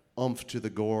extra oomph to the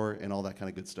gore and all that kind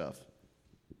of good stuff?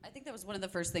 I think that was one of the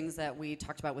first things that we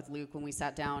talked about with Luke when we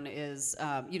sat down is,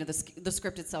 the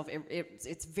script itself,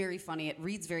 it's very funny. It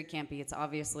reads very campy. It's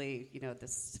obviously,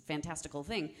 this fantastical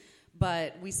thing.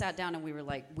 But we sat down and we were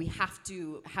like, we have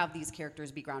to have these characters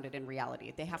be grounded in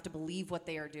reality. They have to believe what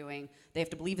they are doing. They have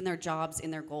to believe in their jobs, in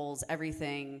their goals,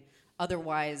 everything.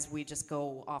 Otherwise, we just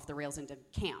go off the rails into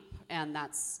camp. And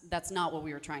that's not what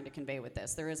we were trying to convey with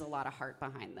this. There is a lot of heart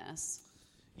behind this.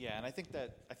 Yeah, and I think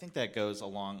that goes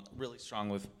along really strong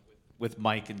with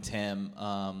Mike and Tim.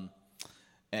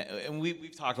 And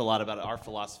we've talked a lot about it. Our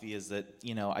philosophy is that,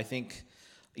 I think,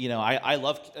 I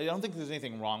don't think there's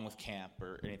anything wrong with camp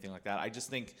or anything like that. I just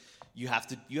think you have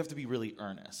to be really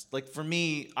earnest. Like for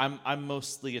me, I'm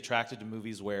mostly attracted to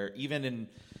movies where even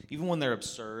when they're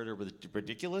absurd or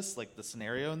ridiculous, like the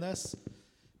scenario in this,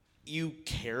 you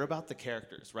care about the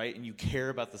characters, right? And you care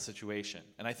about the situation.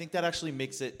 And I think that actually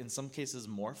makes it, in some cases,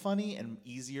 more funny and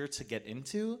easier to get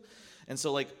into. And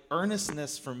so, like,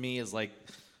 earnestness for me is, like,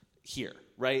 here,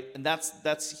 right? And that's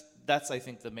I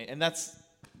think, the main... And that's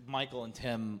Michael and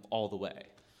Tim all the way.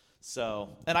 So,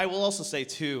 and I will also say,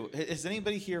 too, is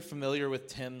anybody here familiar with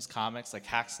Tim's comics, like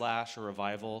Hack Slash or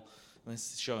Revival?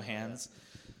 Let's show of hands.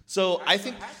 So, I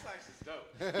think... Hack Slash is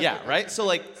dope. Yeah, right? So,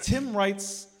 like, Tim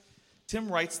writes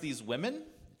these women,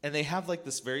 and they have like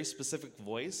this very specific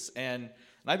voice. And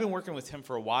I've been working with Tim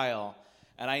for a while,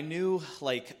 and I knew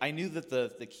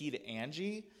that the key to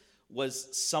Angie was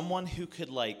someone who could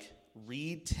like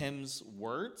read Tim's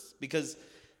words, because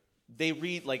they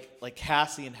read like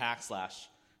Cassie in Hack Slash.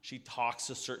 She talks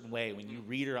a certain way. When you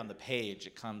read her on the page,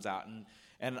 it comes out.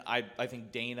 And I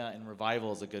think Dana in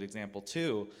Revival is a good example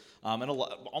too. And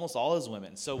almost all his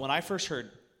women. So when I first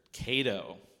heard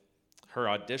Kato, her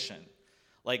audition,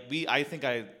 I think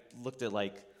I looked at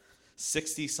like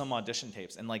 60 some audition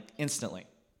tapes, and like instantly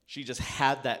she just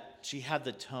had that. She had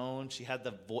the tone, she had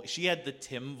the voice, she had the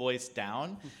Tim voice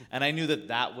down, and I knew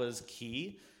that was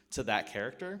key to that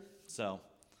character. So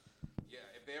yeah,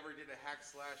 if they ever did a Hack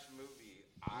Slash movie,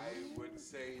 I would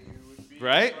say you would be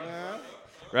right.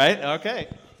 Right? Okay.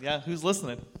 Yeah. Who's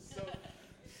listening? So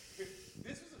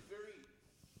this was a very,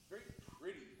 very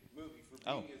pretty movie for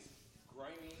being as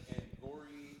grimy and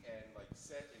gory and like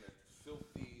set in a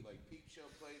filthy like peep show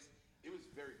place. It was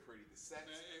very pretty. The sets.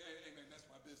 Hey, man, that's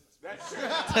my business. That's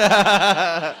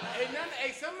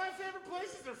hey, some of my favorite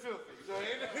places are filthy. So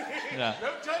Yeah.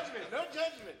 No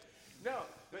judgment. No,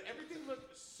 but everything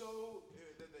looked so.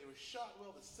 They were shot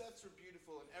well. The sets were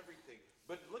beautiful and everything.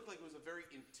 But it looked like it was a very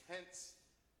intense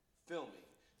filming.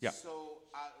 Yeah. So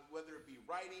whether it be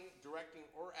writing, directing,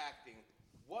 or acting,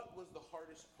 what was the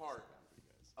hardest part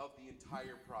of the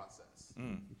entire process?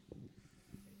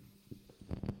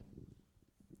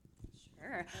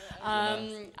 Sure.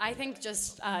 I think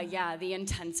just the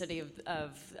intensity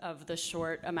of the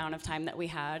short amount of time that we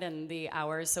had and the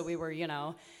hours. So we were,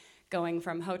 going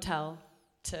from hotel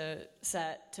to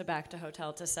set to back to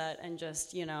hotel to set, and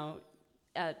just,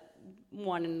 at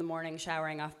 1 a.m,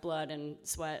 showering off blood and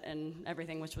sweat and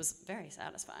everything, which was very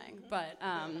satisfying. But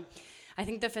I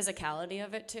think the physicality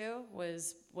of it too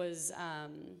was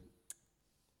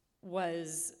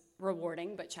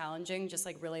rewarding but challenging. Just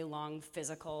like really long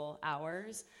physical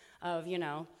hours of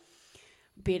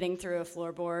beating through a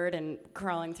floorboard and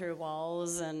crawling through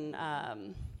walls and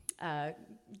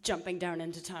jumping down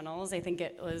into tunnels. I think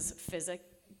it was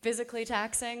physically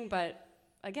taxing, but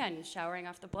again, showering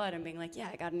off the blood and being like, yeah,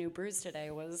 I got a new bruise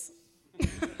today was,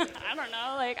 I don't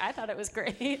know, like, I thought it was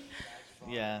great.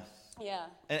 Yeah. Yeah.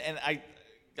 And I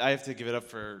have to give it up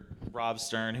for Rob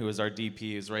Stern, who is our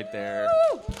DP, who's right there.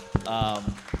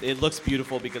 It looks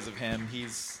beautiful because of him.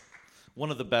 He's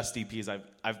one of the best DPs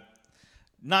I've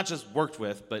not just worked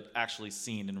with, but actually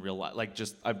seen in real life. Like,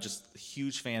 I'm just a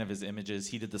huge fan of his images.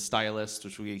 He did The Stylist,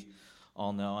 which we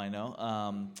all know, I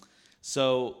know.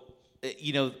 So,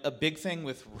 you know, a big thing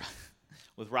with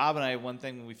Rob and I, one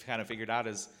thing we've kind of figured out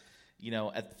is, you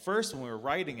know, at first when we were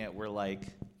writing it, we're like,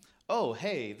 oh,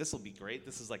 hey, this will be great.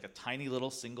 This is like a tiny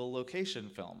little single location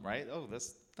film, right? Oh,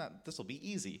 this will be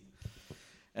easy.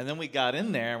 And then we got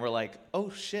in there and we're like, oh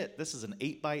shit, this is an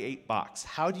 8x8 box.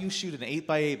 How do you shoot an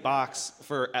 8x8 box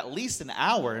for at least an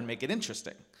hour and make it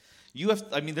interesting?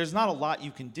 There's not a lot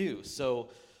you can do. So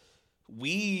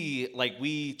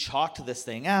we chalked this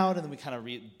thing out, and then we kind of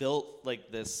built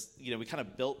like this, you know, we kind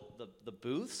of built the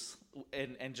booths,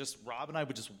 and just Rob and I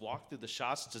would just walk through the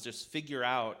shots to just figure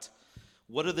out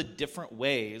what are the different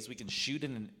ways we can shoot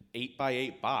in an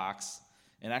 8x8 box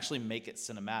and actually make it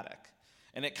cinematic.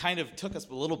 And it kind of took us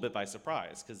a little bit by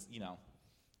surprise because, you know,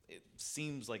 it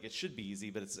seems like it should be easy,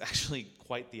 but it's actually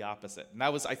quite the opposite. And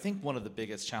that was, I think, one of the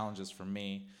biggest challenges for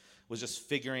me was just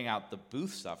figuring out the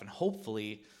booth stuff. And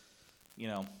hopefully, you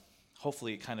know,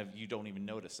 kind of you don't even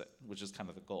notice it, which is kind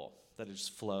of the goal, that it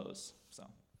just flows. So,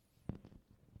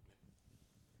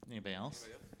 anybody else?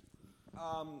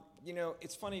 You know,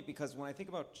 it's funny because when I think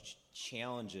about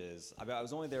challenges, I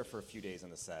was only there for a few days on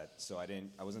the set, so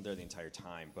I wasn't there the entire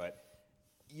time, but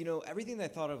you know, everything that I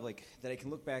thought of, like, that I can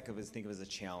look back think of as a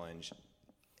challenge,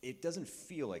 it doesn't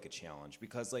feel like a challenge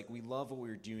because, like, we love what we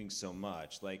were doing so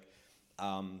much. Like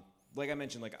I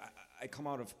mentioned, like, I come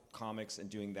out of comics and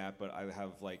doing that, but I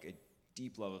have, like, a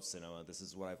deep love of cinema. This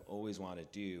is what I've always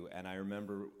wanted to do. And I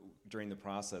remember during the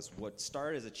process, what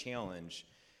started as a challenge,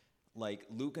 like,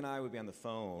 Luke and I would be on the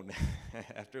phone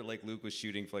after, like, Luke was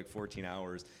shooting for, like, 14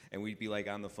 hours, and we'd be, like,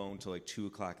 on the phone till, like, 2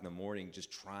 o'clock in the morning just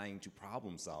trying to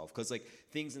problem solve. Because, like,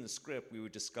 things in the script we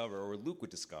would discover, or Luke would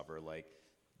discover, like,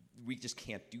 we just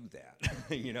can't do that,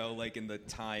 you know, like, in the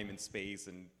time and space,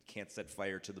 and can't set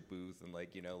fire to the booth, and,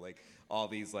 like, you know, like, all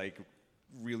these, like,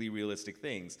 really realistic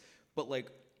things. But,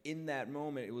 like, in that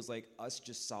moment, it was, like, us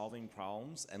just solving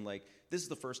problems, and, like, this is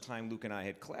the first time Luke and I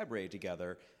had collaborated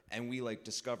together, and we, like,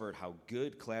 discovered how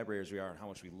good collaborators we are and how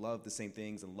much we love the same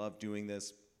things and love doing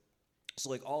this. So,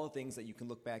 like, all the things that you can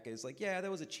look back at is like, yeah,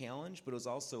 that was a challenge, but it was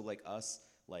also, like, us,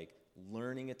 like,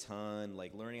 learning a ton,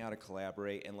 like, learning how to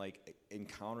collaborate and, like,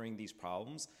 encountering these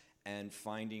problems and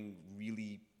finding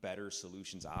really better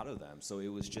solutions out of them. So it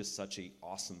was just such an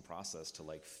awesome process to,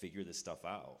 like, figure this stuff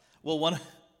out. Well,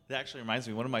 that actually reminds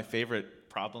me, one of my favorite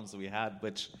problems that we had,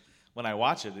 which when I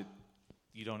watch it,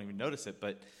 you don't even notice it,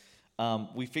 but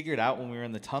we figured out when we were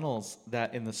in the tunnels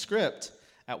that in the script,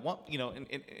 at one, you know,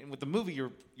 with the movie,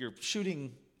 you're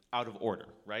shooting out of order,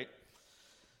 right?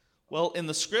 Well, in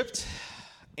the script,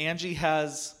 Angie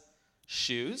has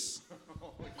shoes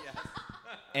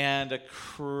and a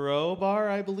crowbar,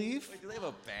 I believe. Like, do they have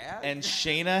a bat? And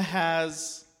Shayna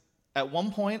has, at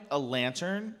one point, a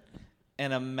lantern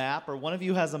and a map, or one of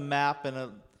you has a map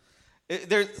and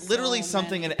there's literally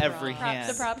something in every hand.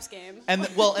 The props game. And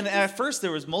at first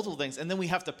there was multiple things, and then we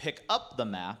have to pick up the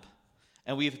map,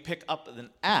 and we have to pick up an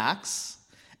axe,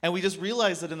 and we just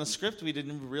realized that in the script we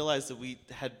didn't even realize that we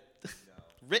had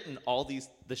written all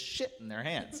the shit in their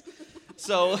hands.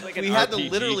 So like we had to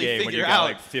RPG literally game figure when you out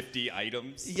got like 50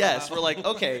 items. Yes, we're like,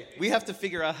 okay, we have to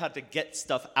figure out how to get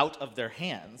stuff out of their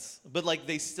hands, but like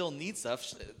they still need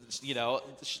stuff. You know,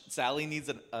 Sally needs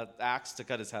an axe to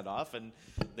cut his head off, and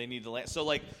they need to land. So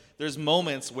like, there's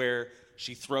moments where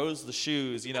she throws the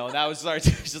shoes, you know, and that was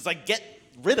just like, get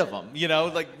rid of them, you know,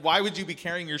 like why would you be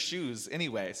carrying your shoes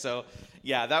anyway? So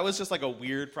yeah, that was just like a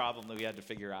weird problem that we had to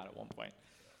figure out at one point.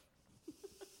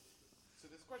 So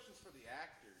this question's for the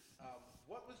actors.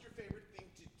 What was your favorite thing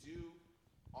to do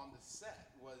on the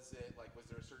set? Was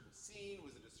there a certain scene?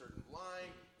 Was it a certain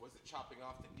line? Was it chopping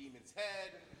off the demon's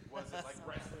head? Was it like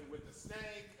wrestling with the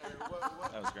snake? Or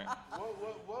what, That was great.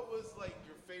 What was like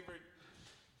your favorite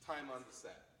time on the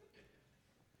set?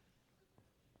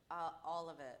 All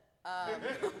of it.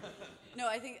 No,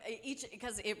 I think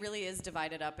because it really is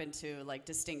divided up into like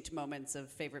distinct moments of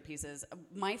favorite pieces.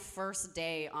 My first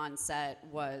day on set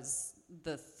was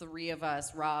the three of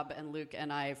us, Rob and Luke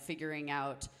and I, figuring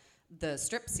out the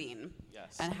strip scene.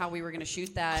 Yes. And how we were going to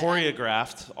shoot that.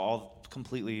 Choreographed all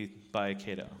completely by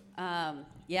Kato.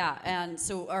 Yeah, and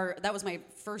so that was my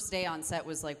first day on set,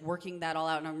 was like working that all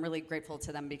out, and I'm really grateful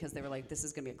to them because they were like, this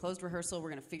is going to be a closed rehearsal, we're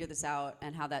going to figure this out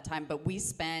and have that time. But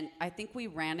I think we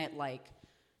ran it like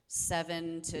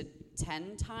 7 to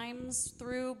 10 times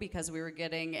through because we were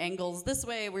getting angles this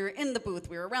way, we were in the booth,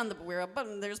 we were around the booth, we were up,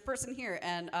 there's a person here,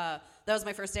 and that was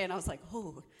my first day, and I was like,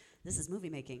 oh, this is movie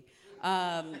making.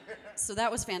 So that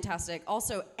was fantastic.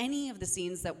 Also, any of the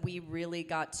scenes that we really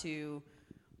got to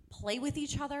play with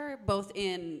each other, both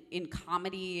in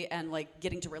comedy and like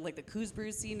getting to like the Coos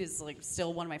Brews scene is like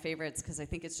still one of my favorites because I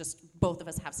think it's just both of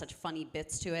us have such funny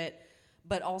bits to it,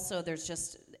 but also there's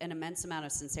just an immense amount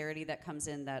of sincerity that comes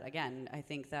in that, again, I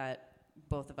think that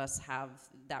both of us have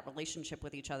that relationship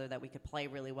with each other that we could play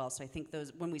really well. So I think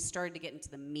when we started to get into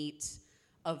the meat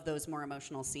of those more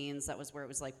emotional scenes, that was where it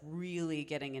was like really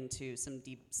getting into some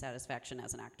deep satisfaction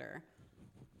as an actor.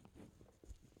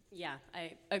 Yeah,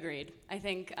 I agreed. I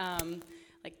think,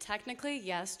 like, technically,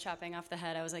 yes, chopping off the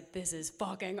head, I was like, this is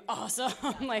fucking awesome.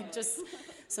 Like, just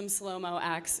some slow-mo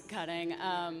axe cutting.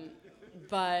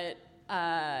 But,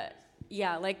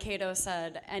 yeah, like Kato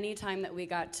said, anytime that we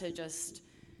got to just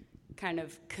kind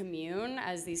of commune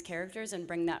as these characters and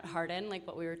bring that heart in, like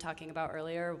what we were talking about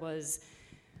earlier, was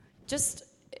just,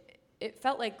 it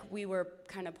felt like we were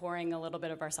kind of pouring a little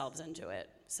bit of ourselves into it.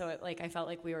 So I felt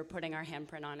like we were putting our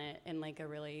handprint on it in like a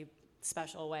really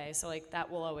special way. So like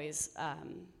that will always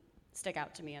stick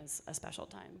out to me as a special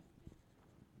time.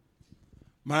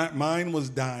 Mine was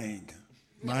dying.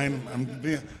 I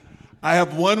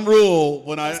have one rule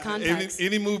when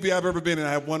any movie I've ever been in.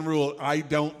 I have one rule: I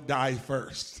don't die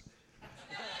first.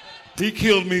 He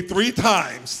killed me 3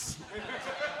 times.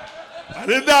 I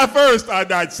didn't die first. I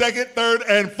died second, third,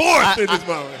 and fourth in this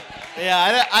moment.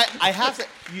 Yeah, I have to.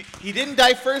 He didn't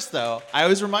die first, though. I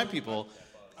always remind people.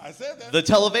 I said that. The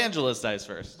televangelist dies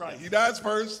first. Right. He dies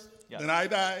first. Yeah. Then I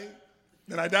die.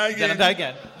 Then I die again. Then I die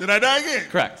again. Then I die again.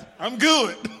 Correct. I'm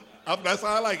good. That's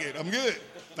how I like it. I'm good.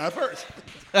 Not first.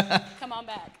 Come on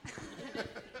back.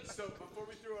 So before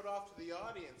we throw it off to the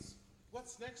audience,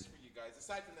 what's next for you guys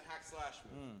aside from the hack slash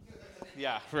movie?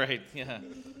 Yeah. Right. Yeah.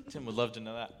 Tim would love to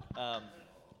know that.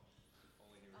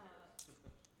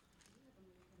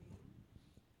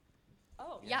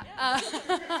 Yeah. She's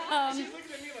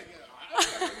looking at me like,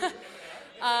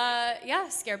 Yeah,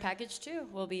 Scare Package 2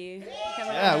 will be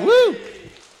coming Yeah. out. Woo.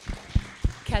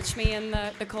 Catch me in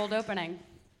the cold opening.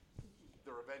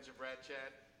 The Revenge of Brad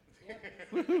Chad.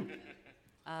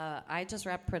 I just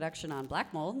wrapped production on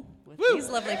Black Mold with these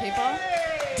lovely people.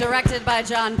 Directed by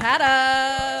John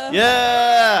Pata.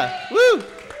 Yeah. Woo.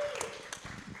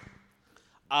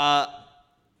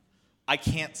 I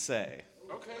can't say.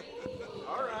 Okay.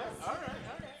 All right.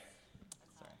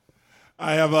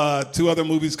 I have 2 other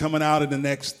movies coming out in the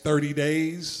next 30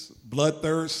 days.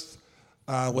 Bloodthirst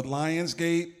with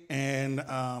Lionsgate and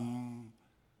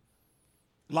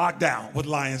Lockdown with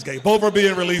Lionsgate. Both are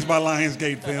being released by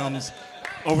Lionsgate Films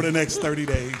over the next 30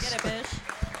 days. Get it, bitch.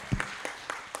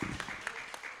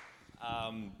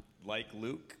 Like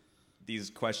Luke, these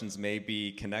questions may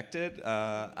be connected.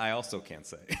 I also can't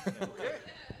say. Okay.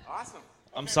 Awesome.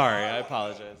 I'm sorry. I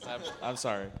apologize. I'm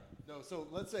sorry. No, so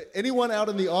let's say anyone out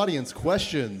in the audience,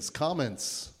 questions,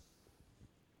 comments.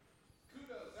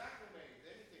 Kudos,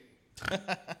 acclimates,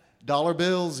 anything. Dollar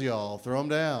bills, y'all. Throw them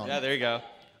down. Yeah. There you go.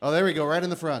 Oh, there we go. Right in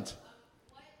the front.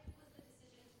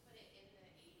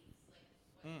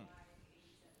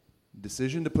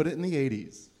 Decision to put it in the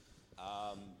 80s.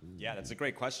 Yeah, that's a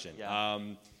great question. Yeah.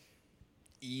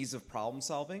 Ease of problem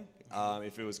solving.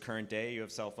 If it was current day, you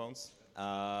have cell phones.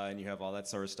 And you have all that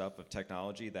sort of stuff of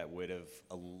technology that would have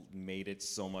made it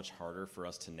so much harder for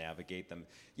us to navigate them.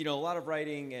 You know, a lot of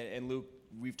writing, and Luke,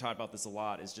 we've talked about this a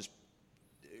lot, is just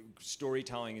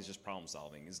storytelling is just problem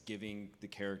solving, is giving the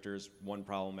characters one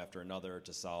problem after another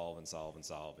to solve and solve and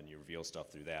solve, and you reveal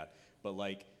stuff through that. But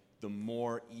like, the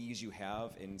more ease you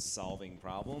have in solving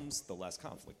problems, the less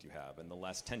conflict you have, and the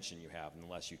less tension you have, and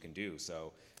the less you can do.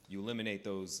 So you eliminate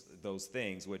those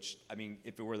things, which, I mean,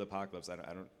 if it were the apocalypse, I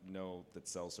don't know that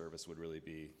cell service would really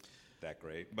be that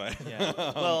great. But, Yeah.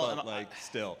 Well, but like,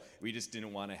 still, we just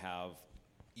didn't want to have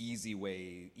easy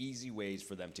ways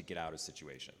for them to get out of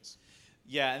situations.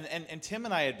 Yeah, and Tim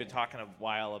and I had been talking a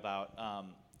while about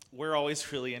we're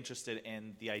always really interested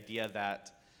in the idea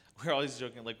that we're always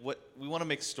joking, like, what we want to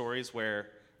make stories where,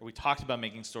 or we talked about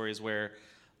making stories where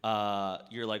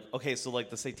you're like, okay, so like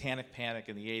the Satanic Panic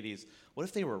in the 80s, what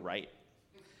if they were right?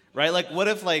 Right? Like, what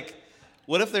if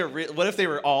they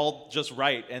were all just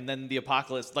right, and then the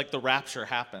apocalypse, like the rapture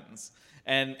happens,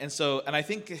 And I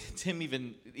think Tim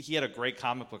he had a great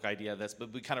comic book idea of this,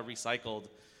 but we kind of recycled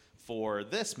for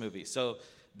this movie. So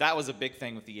that was a big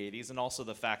thing with the 80s, and also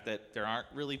the fact that there aren't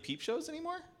really peep shows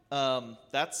anymore.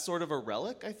 That's sort of a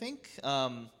relic, I think.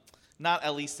 Not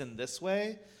at least in this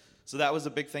way. So that was a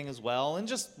big thing as well. And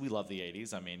just, we love the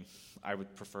 80s. I mean, I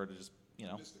would prefer to just,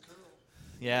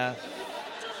 Yeah.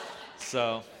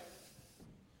 So,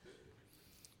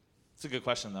 it's a good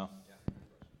question, though.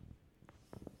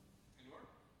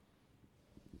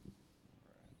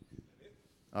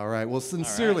 All right. Well,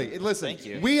 sincerely, listen, Thank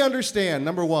you. we understand,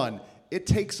 number one, it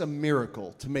takes a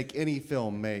miracle to make any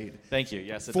film made. Thank you.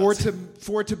 Yes, it For does.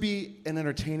 it to be an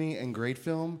entertaining and great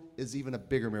film is even a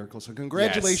bigger miracle. So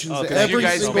congratulations Oh, to thank you. every You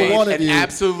guys single made one of an you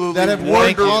absolutely that have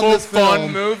worked on wonderful, this fun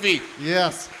film. movie.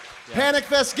 Yes. Panic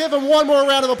Fest, give them one more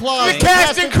round of applause. The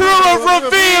cast and crew of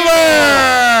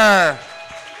Revealer!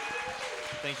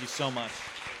 Thank you so much.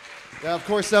 Yeah, of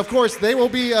course. They will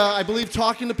be, I believe,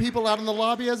 talking to people out in the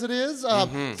lobby as it is.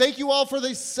 Thank you all for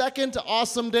the second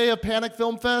awesome day of Panic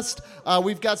Film Fest.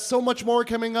 We've got so much more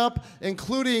coming up,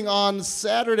 including on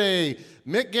Saturday,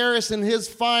 Mick Garris and his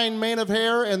fine mane of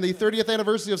hair and the 30th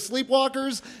anniversary of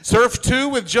Sleepwalkers. Surf 2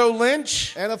 with Joe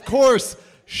Lynch. And, of course,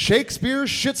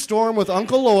 Shakespeare's Shitstorm with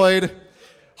Uncle Lloyd.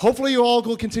 Hopefully you all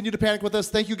will continue to panic with us.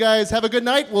 Thank you, guys. Have a good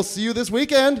night. We'll see you this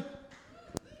weekend.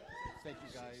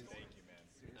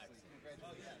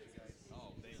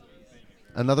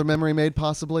 Another memory made,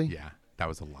 possibly? Yeah, that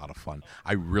was a lot of fun.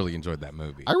 I really enjoyed that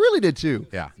movie. I really did too.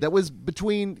 Yeah. That was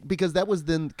because that was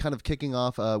then kind of kicking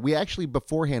off. We actually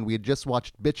beforehand we had just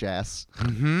watched Bitch Ass,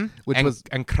 which was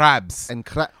Crabs.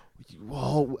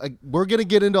 Whoa, we're gonna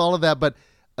get into all of that, but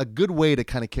a good way to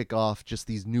kind of kick off just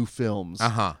these new films.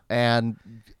 And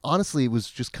honestly, it was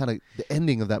just kind of the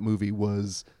ending of that movie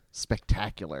was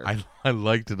spectacular. I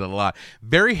liked it a lot.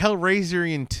 Very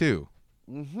Hellraiserian too.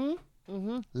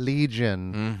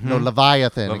 Legion. No,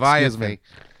 Leviathan. Excuse me.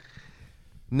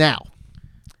 Now,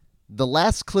 the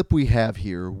last clip we have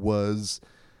here was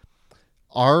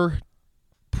our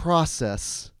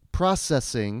processing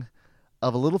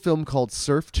of a little film called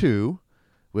Surf 2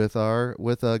 with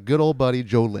a good old buddy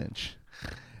Joe Lynch.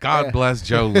 God bless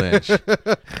Joe Lynch.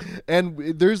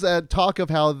 And there's a talk of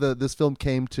how this film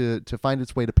came to find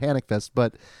its way to Panic Fest,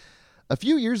 but a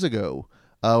few years ago,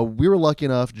 we were lucky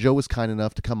enough, Joe was kind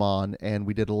enough to come on, and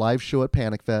we did a live show at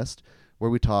Panic Fest where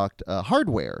we talked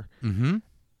hardware.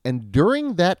 And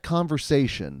during that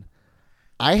conversation,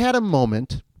 I had a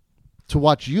moment to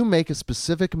watch you make a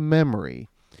specific memory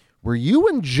where you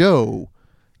and Joe,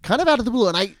 kind of out of the blue,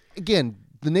 and again,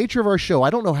 the nature of our show, I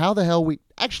don't know how the hell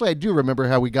I do remember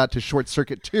how we got to Short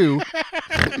Circuit 2.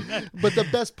 But the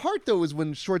best part, though, is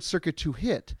when Short Circuit 2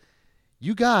 hit.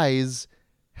 You guys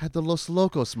had the Los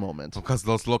Locos moment. Because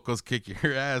Los Locos kick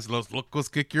your ass, Los Locos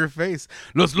kick your face,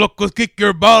 Los Locos kick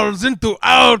your balls into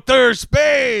outer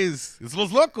space. It's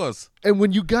Los Locos. And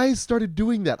when you guys started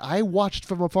doing that, I watched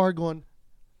from afar going,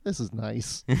 this is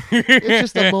nice. It's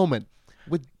just a moment.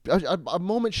 With a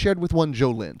moment shared with one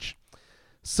Joe Lynch.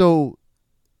 So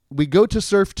we go to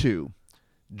Surf 2.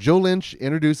 Joe Lynch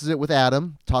introduces it with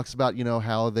Adam, talks about,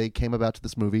 how they came about to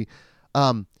this movie.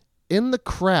 In the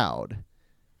crowd,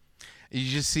 you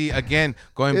just see, again,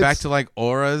 going back to like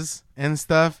auras and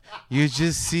stuff, you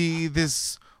just see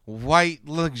this white,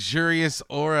 luxurious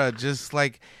aura, just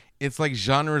like, it's like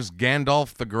genre's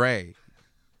Gandalf the Grey.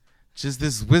 Just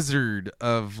this wizard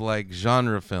of like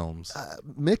genre films.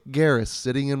 Mick Garris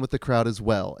sitting in with the crowd as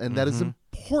well. And that is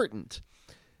important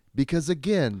because,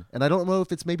 again, and I don't know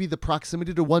if it's maybe the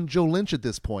proximity to one Joe Lynch at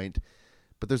this point,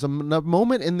 but there's a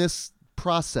moment in this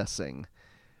processing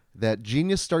that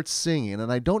Genius starts singing,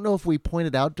 and I don't know if we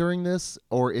pointed out during this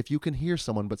or if you can hear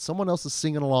someone, but someone else is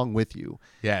singing along with you.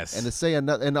 Yes. And to say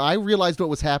another, and I realized what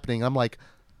was happening. I'm like,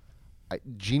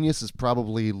 Genius is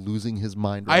probably losing his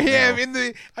mind right now.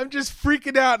 I'm just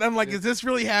freaking out. And I'm like, is this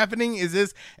really happening?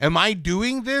 Am I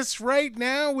doing this right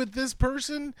now with this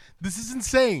person? This is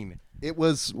insane. It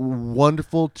was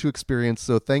wonderful to experience.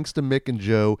 So thanks to Mick and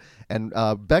Joe and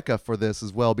Becca for this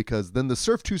as well, because then the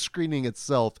Surf 2 screening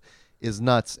itself is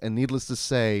nuts. And needless to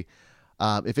say,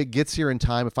 if it gets here in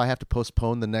time, if I have to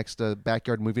postpone the next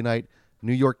backyard movie night,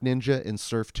 New York Ninja and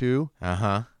Surf 2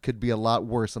 could be a lot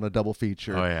worse on a double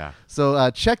feature. Oh, yeah.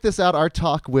 So check this out, our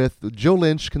talk with Joe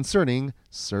Lynch concerning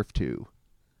Surf 2.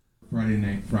 Friday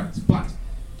Night Frights. But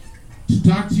to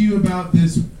talk to you about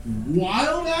this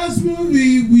wild-ass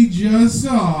movie we just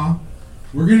saw,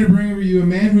 we're going to bring over you a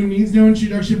man who needs no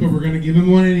introduction, but we're going to give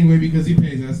him one anyway because he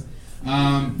pays us.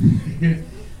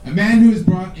 A man who has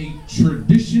brought a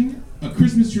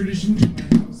Christmas tradition to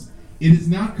my house. It is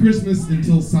not Christmas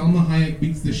until Salma Hayek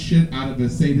beats the shit out of a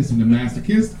sadist and a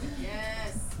masochist.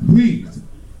 Yes. Please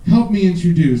help me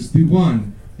introduce the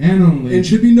one and only. It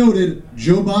should be noted,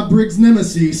 Joe Bob Briggs'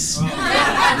 nemesis. Joe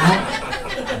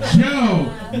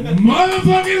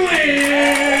motherfucking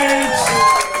Lynch!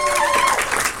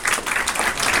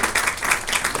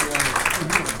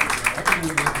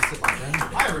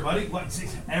 Hi, everybody.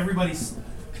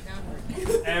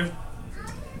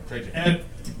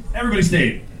 Everybody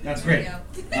stayed. That's great.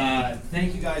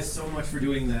 Thank you guys so much for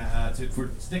doing that, for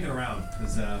sticking around,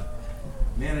 because,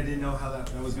 man, I didn't know how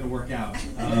that was going to work out.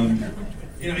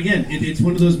 Again, it's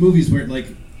one of those movies where, like,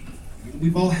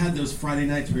 we've all had those Friday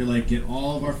nights where, like, get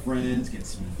all of our friends, get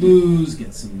some booze,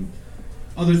 get some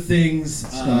other things,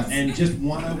 and just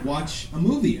want to watch a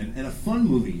movie and a fun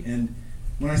movie. And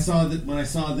when I saw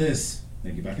this,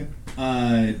 thank you, Becca.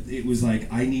 It was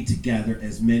like, I need to gather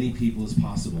as many people as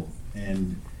possible,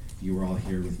 and you were all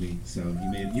here with me, so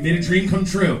you made a dream come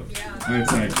true. Yeah. I would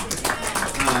say.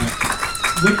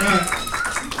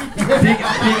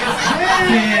 Biggest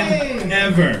fan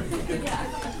ever.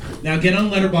 Now get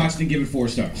on Letterboxd and give it 4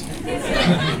 stars.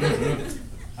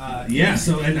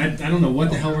 So and I don't know what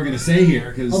the hell we're gonna say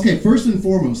here, because Okay, first and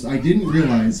foremost, I didn't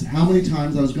realize how many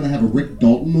times I was going to have a Rick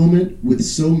Dalton moment with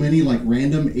so many like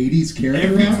random 80s character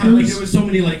every time, actors. like, there was so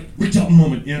many like Rick Dalton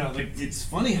moment. Like it's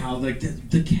funny how like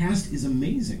the cast is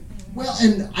amazing. Well,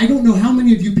 and I don't know how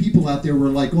many of you people out there were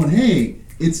like going, hey,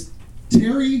 it's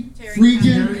Terry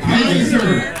freaking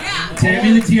Kaiser.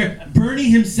 Tammy Letier, Bernie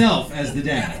himself as the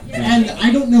dad. And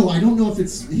I don't know if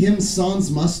it's him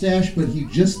sans mustache, but he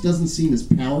just doesn't seem as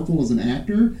powerful as an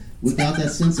actor without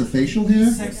that sense of facial hair.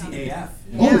 Sexy AF.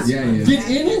 Oh, Yeah, yeah. Did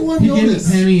anyone He notice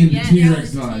gets Penny and the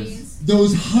T-Rex vibes.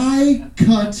 those high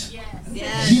cut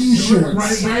jean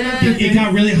shorts? It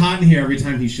got really hot in here every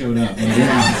time he showed up.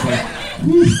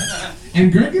 And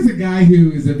Greg is a guy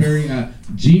who is a very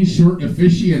jean short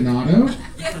aficionado.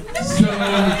 So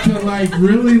to like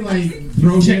really like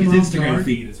throw Check him his off Instagram guard.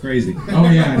 feed. It's crazy. Oh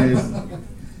yeah, it is.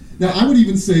 Now I would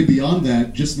even say beyond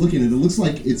that, just looking at it, it looks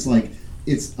like it's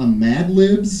a Mad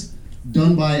Libs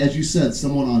done by, as you said,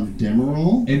 someone on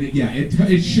Demerol. And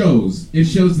it shows. It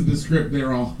shows that the script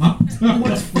they're all hopped up.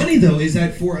 What's funny though is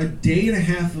that for a day and a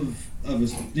half of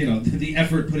the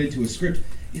effort put into a script,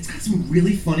 it's got some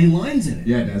really funny lines in it.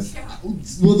 Yeah, it does.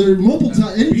 Well, there are multiple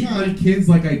times. Beat my kids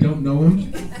like I don't know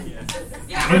him.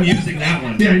 I'm using that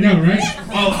one. Yeah, I know, right?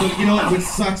 Oh, you know what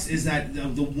sucks is that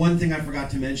the one thing I forgot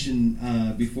to mention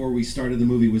before we started the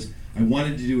movie was I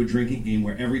wanted to do a drinking game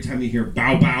where every time you hear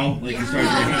bow bow, like you start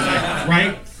drinking, like,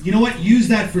 right? You know what? Use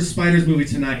that for Spider's movie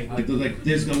tonight. Like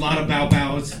there's a lot of bow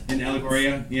bows in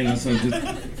Allegoria, so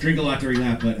just drink a lot during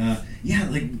that. But I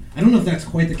don't know if that's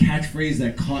quite the catchphrase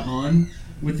that caught on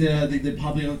with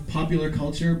the popular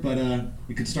culture, but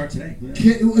we could start today.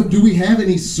 Do we have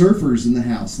any surfers in the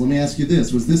house? Let me ask you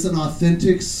this. Was this an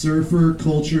authentic surfer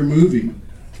culture movie?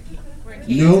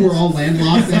 No, we're all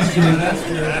landlocked. That's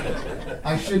true.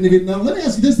 I shouldn't have. Now, let me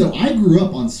ask you this, though. I grew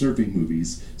up on surfing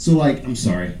movies. So, like... I'm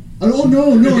sorry. Oh,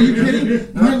 no, are you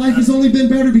kidding? My life has only been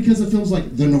better because of films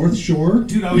like The North Shore.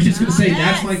 Dude, I was just going to say,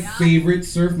 that's my favorite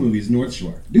surf movie is North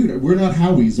Shore. Dude, we're not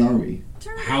Howies, are we?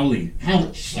 Howley.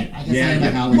 Shit, I guess I am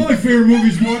a Howley. My favorite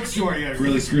movie's North Shore. Yeah, I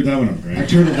really screwed that one up, right? I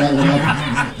turned that one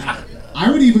up.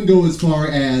 I would even go as far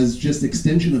as just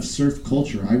extension of surf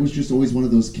culture. I was just always one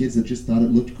of those kids that just thought it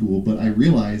looked cool, but I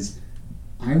realized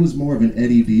I was more of an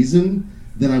Eddie Deason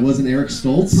than I was an Eric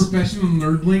Stoltz. Professional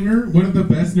nerdlinger, one of the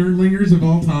best nerdlingers of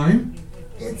all time.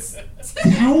 It's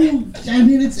Eddie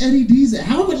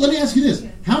Deason. Let me ask you this.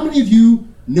 How many of you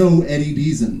know Eddie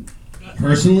Deason?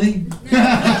 Personally?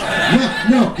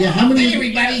 How many? Hey,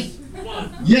 everybody.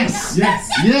 Yes.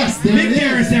 Mick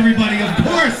Garris, everybody. Of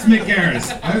course, Mick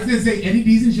Garris. I was going to say, Eddie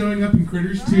Deason showing up in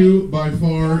Critters 2 by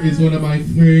far is one of my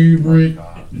favorite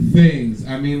things.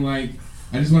 I mean, like,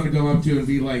 I just want to go up to him and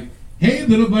be like, hey,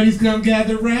 little buddies, come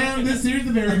gather round. This here's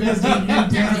the very best in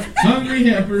town. Hungry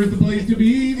Heifer is the place to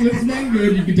be. Let's make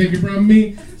good. You can take it from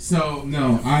me. So,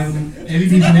 no, I'm Eddie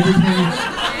Deason every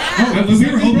time. We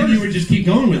were hoping you would just keep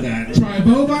going with that. Try a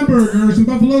bovine burger, some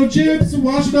buffalo chips, and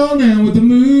wash it all down with a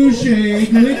moose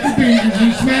shake. Lick your fingers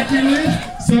and smack your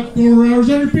lips. Suck 4 hours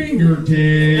on your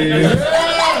fingertips.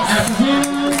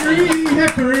 Hungry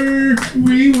Heifer,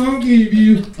 we won't give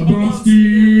you a bump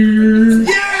steer.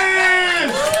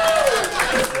 Yes!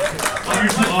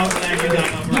 Aren't you all glad you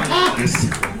got up on this?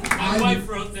 My wife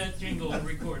wrote that jingle and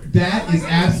recorded. That is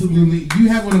absolutely. You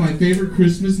have one of my favorite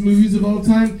Christmas movies of all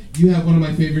time. You have one of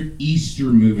my favorite Easter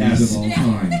movies of all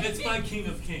time. It's my King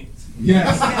of Kings.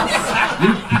 Yes.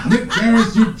 Nick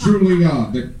Garris, you truly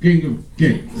are the king of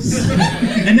kings.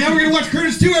 And now we're going to watch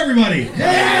Curtis 2, everybody.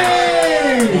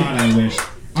 Hey! God, I wish.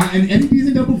 An Eddie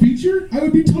Deason double feature? I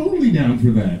would be totally down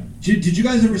for that. Did you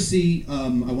guys ever see I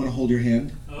Want to Hold Your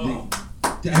Hand?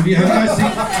 Have you guys seen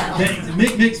that?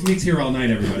 Mick's here all night,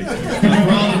 everybody.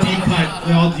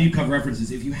 For all the deep cut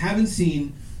references. If you haven't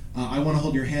seen I Want to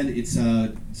Hold Your Hand, it's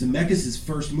Zemeckis'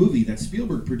 first movie that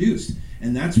Spielberg produced.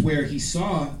 And that's where he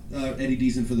saw Eddie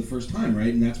Deason for the first time,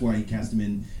 right? And that's why he cast him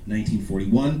in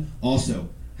 1941. Also,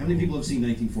 how many people have seen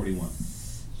 1941?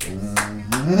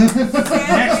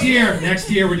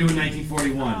 Next year we're doing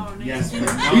 1941. Oh, yes,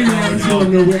 It's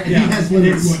going nowhere. He has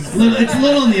it's a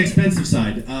little on the expensive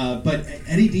side, but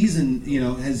Eddie Deason,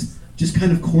 has just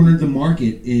kind of cornered the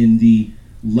market in the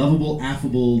lovable,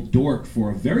 affable dork for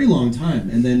a very long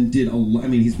time, and then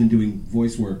he's been doing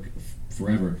voice work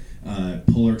forever.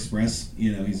 Polar Express,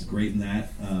 he's great in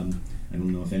that. I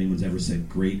don't know if anyone's ever said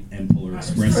great and Polar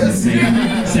Express in the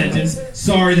same sentence.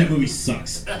 Sorry, that movie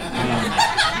sucks.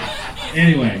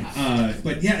 Anyway,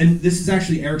 but yeah, and this is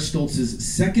actually Eric Stoltz's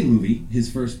second movie, his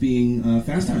first being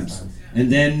Fast Times.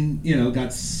 And then,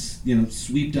 got,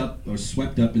 swept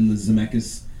up in the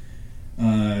Zemeckis,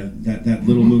 that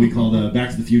little movie called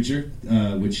Back to the Future,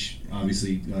 which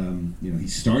obviously, he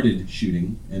started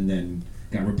shooting and then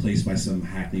got replaced by some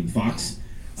hack named Fox.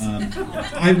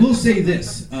 I will say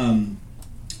this.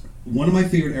 One of my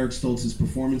favorite Eric Stoltz's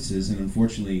performances, and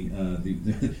unfortunately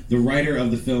the writer of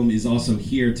the film is also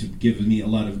here to give me a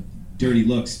lot of dirty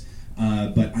looks,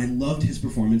 but I loved his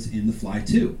performance in The Fly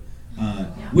 2,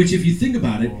 which, if you think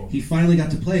about it, he finally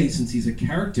got to play since he's a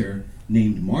character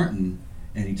named Martin,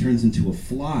 and he turns into a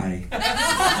fly.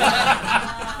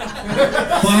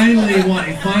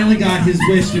 Finally got his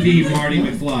wish to be Marty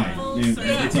McFly.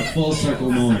 It's a full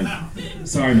circle moment.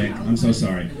 Sorry, Mick. I'm so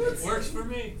sorry. Works for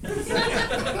me.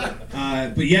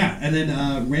 But yeah, and then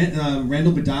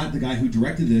Randall Bedott, the guy who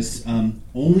directed this,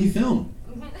 only film.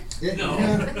 No.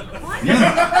 Yeah.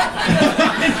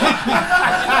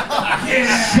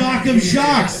 Shock of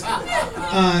shocks.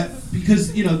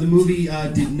 Because the movie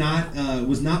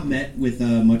was not met with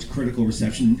much critical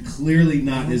reception. Clearly,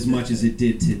 not as much as it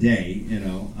did today.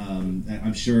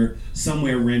 I'm sure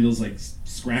somewhere Randall's like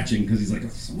scratching because he's like,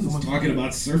 someone's talking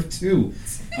about Surf 2.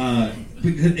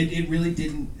 Because it really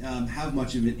didn't have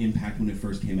much of an impact when it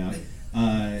first came out,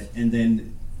 and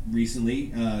then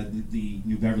recently the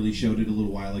New Beverly showed it a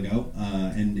little while ago,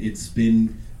 and it's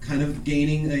been kind of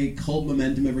gaining a cult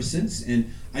momentum ever since.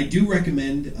 And I do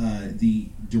recommend the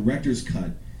director's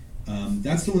cut.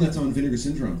 That's the one that's on Vinegar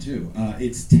Syndrome too.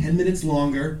 It's 10 minutes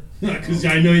longer because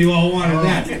I know you all wanted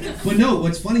that. But no,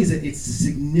 what's funny is that it's a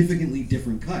significantly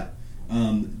different cut.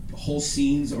 Whole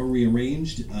scenes are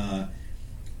rearranged.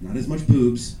 Not as much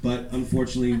boobs, but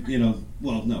unfortunately,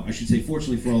 I should say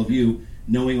fortunately for all of you,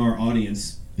 knowing our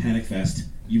audience, Panic Fest,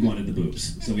 you wanted the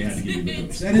boobs, so we had to give you the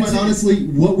boobs. And quite honestly,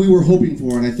 what we were hoping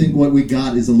for, and I think what we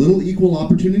got, is a little equal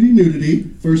opportunity nudity,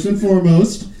 first and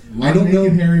foremost. I don't know.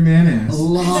 Hairy man ass. A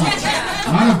lot.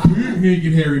 A lot of big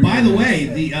naked hairy man By the ass. way,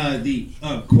 the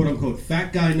quote unquote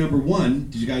fat guy number one,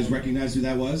 did you guys recognize who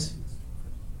that was?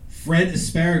 Fred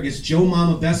Asparagus, Joe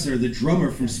Mama Besser, the drummer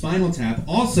from Spinal Tap,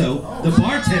 also the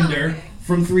bartender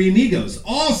from Three Amigos,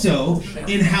 also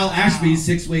in Hal Ashby's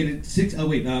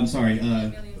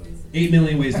 8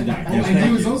 Million Ways to Die. Oh, and he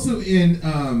was also in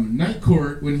Night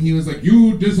Court when he was like,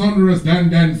 "You dishonor us,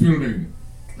 Dan Fielding."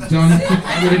 John,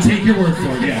 I'm going to take your word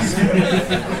for it, yes.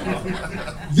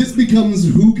 This becomes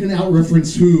who can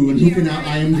out-reference who and who can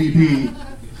out-IMDb.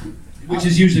 Which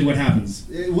is usually what happens.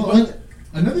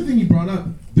 Another thing you brought up,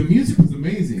 the music was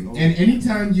amazing. And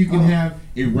anytime you can have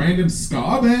a random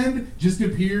ska band just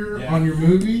appear on your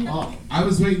movie, I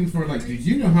was waiting for like, did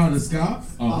you know how to ska?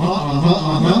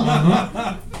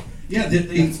 Yeah,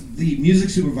 the music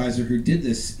supervisor who did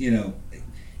this,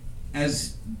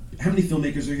 as how many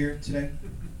filmmakers are here today?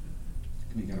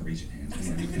 You gotta raise your hands.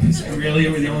 Come on, you guys. Really?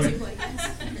 Are we the only?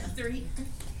 3.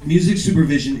 Music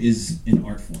supervision is an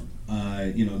art form.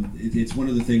 It's one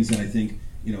of the things that I think,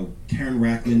 Karen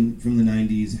Rackman from the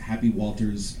 90s, Happy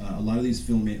Walters, a lot of these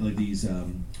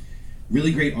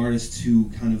really great artists who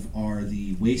kind of are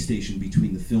the way station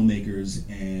between the filmmakers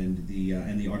and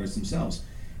the artists themselves.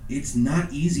 It's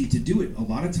not easy to do it. A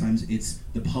lot of times it's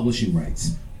the publishing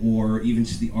rights, or even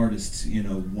just the artists,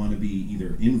 want to be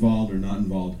either involved or not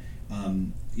involved.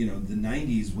 The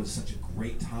 90s was such a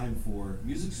great time for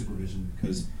music supervision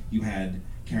because you had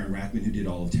Karen Rackman, who did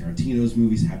all of Tarantino's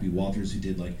movies, Happy Walters, who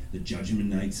did like the Judgment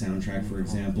Night soundtrack, for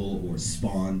example, or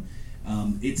Spawn.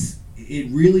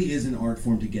 It really is an art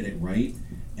form to get it right,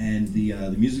 and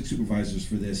the music supervisors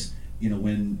for this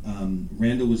when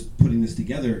Randall was putting this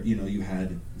together, you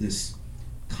had this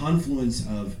confluence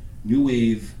of new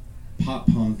wave, pop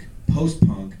punk, post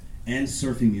punk, and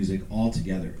surfing music all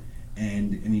together.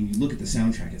 And I mean, you look at the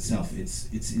soundtrack itself; it's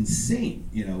insane,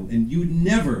 And you would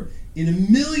never, in a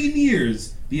million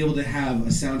years, be able to have a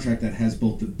soundtrack that has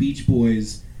both the Beach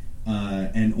Boys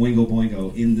and Oingo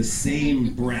Boingo in the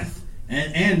same breath.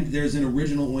 And there's an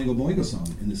original Oingo Boingo song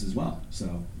in this as well.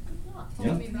 So,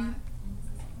 Hold Me Back.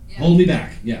 Hold Me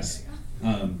Back. Yes.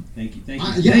 Thank you.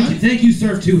 Yeah, Thank you,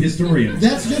 Surf 2 historian.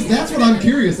 That's what I'm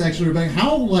curious, actually, Rebecca.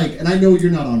 How, and I know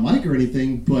you're not on mic or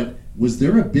anything, but was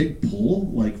there a big pull,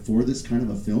 for this kind of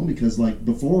a film? Because,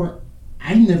 before,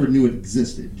 I never knew it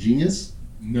existed. Genius?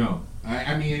 No.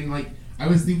 I mean, I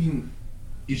was thinking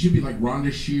it should be like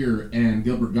Rhonda Shear and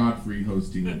Gilbert Gottfried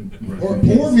hosting it. Or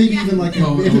maybe even,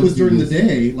 if it was during the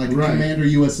day, Commander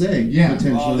USA,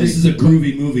 potentially. Oh, this is a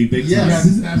groovy movie, big time. Yeah, this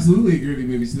is absolutely a groovy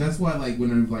movie. So that's why,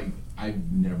 when I'm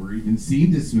I've never even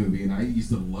seen this movie, and I used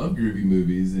to love groovy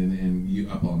movies and you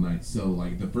up all night. So,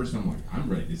 the first time, I'm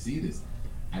ready to see this.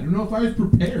 I don't know if I was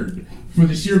prepared for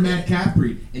the sheer Matt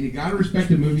Capri. And you gotta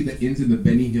respect a movie that ends in the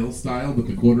Benny Hill style with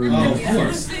the quarter. Oh, of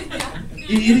course.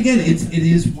 And again, it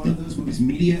is one of those movies.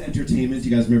 Media Entertainment.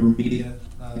 You guys remember Media?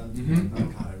 Oh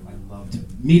God, I loved it.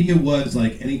 Media was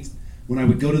when I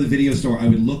would go to the video store, I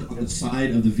would look on the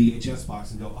side of the VHS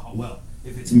box and go, oh well,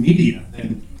 if it's Media,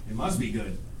 then it must be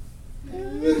good.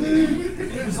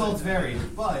 The results varied,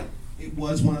 but it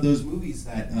was one of those movies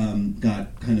that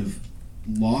got kind of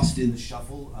lost in the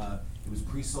shuffle. It was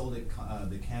pre-sold at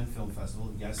the Cannes Film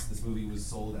Festival. Yes, this movie was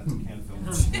sold at the Cannes Film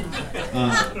Festival.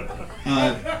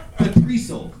 But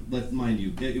pre-sold, mind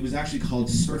you. It was actually called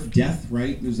Surf Death,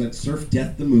 right? It was Surf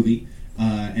Death, the movie.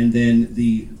 And then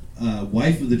the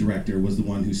wife of the director was the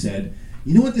one who said,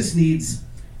 you know what this needs?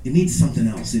 It needs something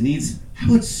else. How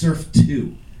about Surf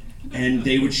 2? And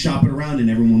they would shop it around, and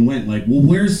everyone went well,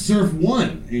 where's Surf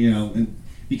 1? And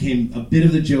became a bit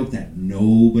of the joke that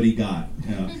nobody got.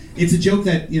 It's a joke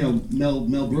that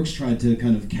Mel Brooks tried to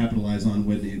kind of capitalize on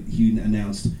when he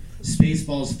announced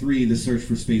Spaceballs 3: The Search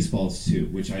for Spaceballs 2,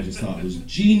 which I just thought was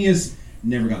genius.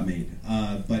 Never got made.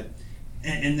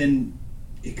 And then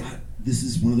this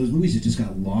is one of those movies that just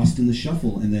got lost in the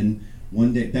shuffle, and then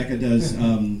one day, Becca does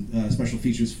special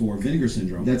features for Vinegar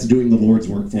Syndrome. That's doing the Lord's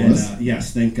work for us.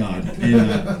 Yes, thank God.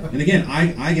 And again,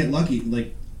 I get lucky.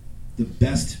 The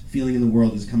best feeling in the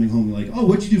world is coming home and oh,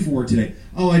 what'd you do for work today?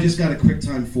 Oh, I just got a quick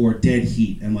time for Dead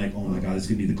Heat. I'm oh my God, it's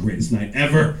going to be the greatest night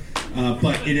ever.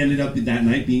 But it ended up that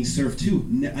night being Surf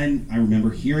 2. And I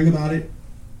remember hearing about it,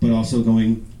 but also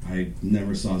going, I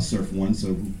never saw Surf 1,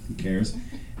 so who cares?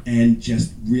 And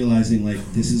just realizing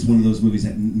this is one of those movies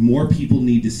that more people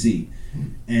need to see.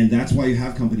 And that's why you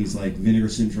have companies like Vinegar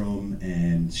Syndrome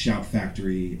and Shout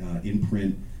Factory,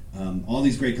 Imprint, all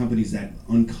these great companies that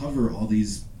uncover all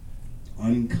these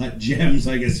uncut gems,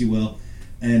 I guess you will.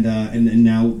 And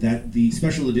now that the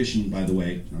special edition, by the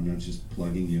way, I'm not just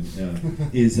plugging you,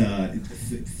 is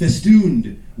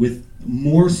festooned with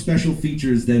more special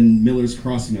features than Miller's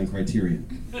Crossing on Criterion.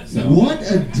 So. What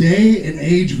a day and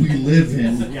age we live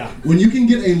in. Yeah. When you can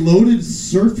get a loaded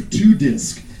Surf 2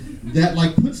 disc that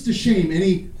puts to shame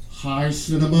any high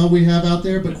cinema we have out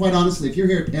there. But quite honestly, if you're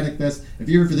here at Panic Fest, if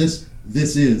you're here for this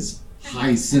is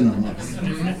high cinema.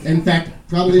 In fact,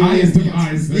 probably the highest of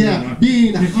highs. Yeah,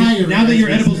 being higher. Now that your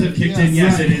edibles have kicked in,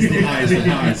 yes, it is the highest of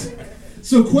highs.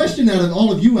 So, question out of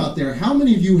all of you out there: how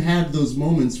many of you had those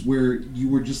moments where you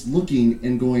were just looking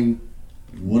and going,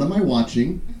 "What am I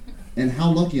watching?" And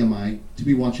how lucky am I to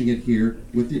be watching it here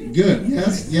with you? Good.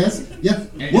 Yes. Yeah.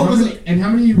 And what was it? And how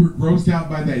many of you were grossed out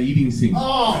by that eating scene?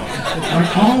 Oh,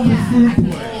 all the food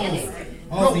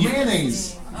play.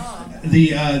 Mayonnaise.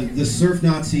 The Surf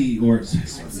Nazi or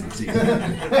Surf Nazi.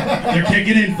 They're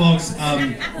kicking in, folks.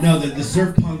 No, the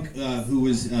surf punk who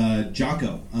was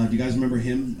Jocko. Do you guys remember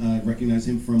him? Recognize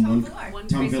him from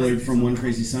Tom Villard from One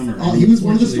Crazy Summer? Oh, he was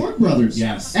one of the Stork Brothers.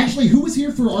 Yes. Actually, who was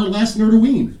here for our last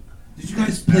Nerdoween? Did you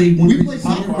guys play One We Crazy played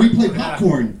Summer? We played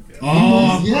Popcorn.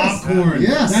 Oh, Yes. Popcorn.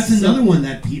 Yes. That's another one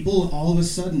that people all of a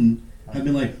sudden have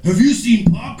been like, have you seen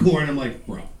Popcorn? I'm like,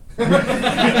 bro.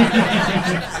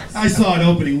 I saw it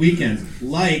opening weekend.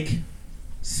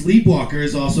 Sleepwalker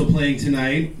is also playing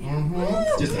tonight.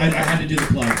 Just I had to do the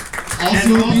plug.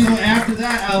 Also after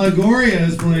that, Allegoria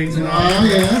is playing tonight. Oh,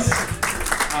 yes.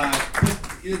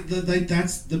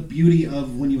 That's the beauty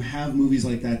of when you have movies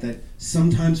like that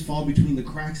sometimes fall between the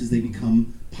cracks as they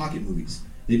become pocket movies.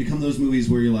 They become those movies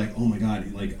where you're like, oh my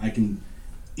God,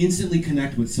 instantly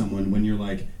connect with someone when you're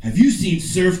like, have you seen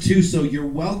Surf 2? So you're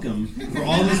welcome for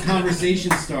all those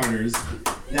conversation starters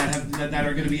that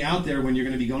are going to be out there when you're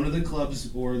going to be going to the clubs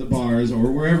or the bars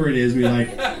or wherever it is. We're like,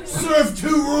 Surf 2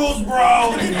 rules,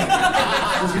 bro! There's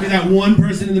going to be that one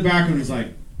person in the background who's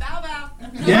like, Bow bow.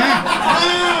 yeah!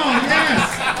 Oh,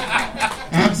 yes!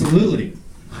 Absolutely.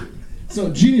 So,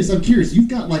 Genius, I'm curious. You've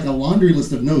got like a laundry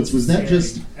list of notes. Was that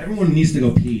just... Everyone needs to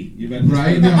go pee. You bet.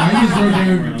 Right? No, I just wrote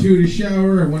down gratuitous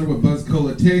shower. I wonder what Buzz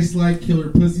Cola tastes like. Killer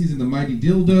pussies and the mighty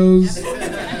dildos.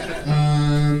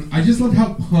 I just love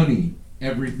how punny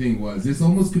everything was. This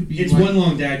almost could be. It's like, one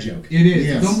long dad joke. It is.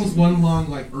 Yes. It's almost one long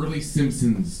like early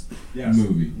Simpsons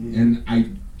movie, and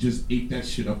I just ate that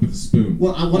shit up with a spoon.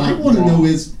 Well, what I want to know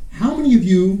is, how many of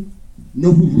you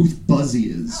know who Ruth Buzzy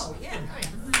is? Oh, yeah.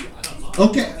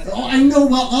 Okay, I know,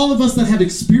 well, all of us that have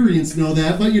experience know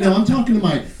that, but, I'm talking to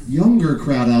my younger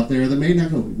crowd out there that may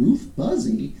not go, Ruth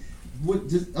Buzzy?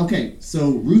 Okay, so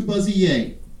Ruth Buzzy,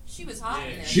 yay. She was hot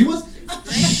in this. She was,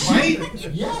 right?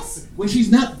 Yes. When she's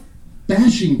not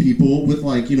bashing people with,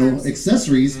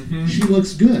 accessories, she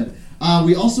looks good.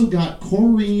 We also got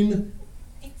Corrine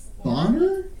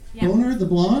Bonner? Yeah. Bonner, the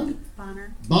blonde?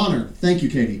 Bonner. Thank you,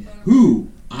 Katie. Who,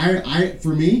 for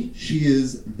me, she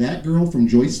is that girl from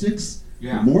Joysticks.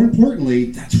 Yeah. But more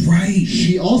importantly, That's right.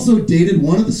 she also dated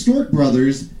one of the Stork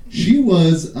brothers. She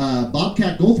was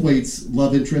Bobcat Goldthwait's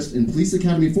love interest in Police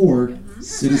Academy 4,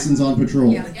 Citizens on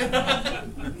Patrol.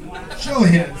 Show of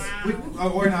hands.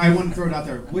 Or no, I want to throw it out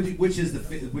there. Which is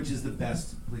the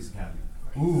best Police Academy?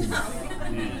 Ooh.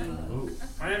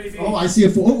 Miami Beach. Oh, I see a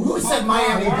who said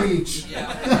Miami Beach?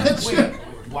 Wait.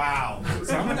 Wow.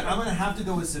 So I'm gonna have to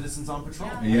go with Citizens on Patrol.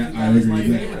 Yeah, I That is agree my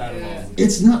with that. favorite out of all.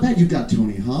 It's not bad. You've got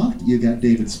Tony Hawk. You got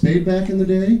David Spade back in the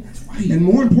day. That's right. And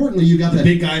more importantly, you got The that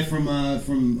big guy from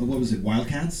what was it?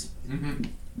 Wildcats.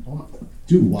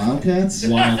 dude, Wildcats.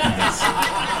 Wildcats.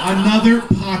 Another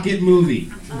pocket movie.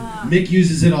 Mick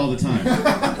uses it all the time.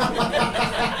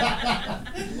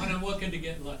 When I'm looking to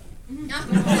get lucky.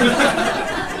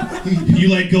 You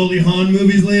like Goldie Hawn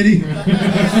movies, lady?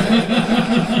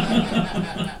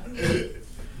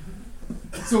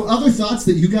 So, other thoughts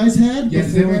that you guys had? Yeah,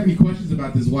 does anyone have any questions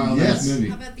about this wild ass movie?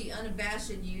 How about the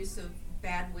unabashed use of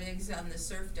bad wigs on the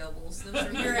surf doubles? Those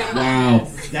are your Wow.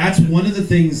 That's one of the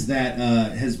things that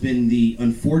has been the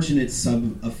unfortunate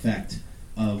sub effect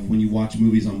of when you watch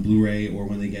movies on Blu-ray or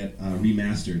when they get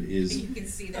remastered is You can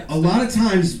see that. a lot of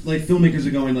times like filmmakers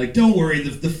are going like, don't worry,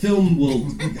 the film will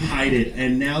hide it.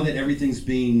 And now that everything's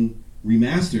being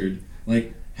remastered,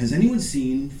 like, has anyone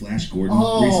seen Flash Gordon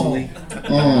recently?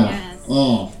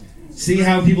 Oh. See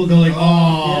how people go like,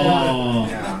 oh.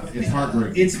 Yeah, it's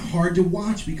heartbreaking. It's hard to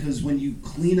watch because when you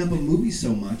clean up a movie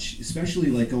so much, especially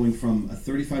like going from a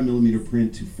 35mm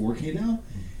print to 4K now,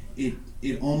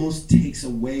 it almost takes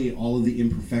away all of the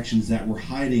imperfections that were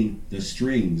hiding the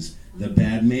strings, the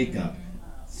bad makeup.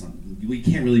 We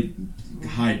can't really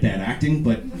hide bad acting,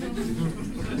 but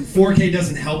 4K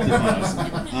doesn't help the cause.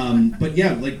 But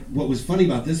yeah, like what was funny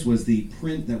about this was the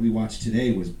print that we watched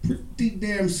today was pretty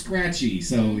damn scratchy.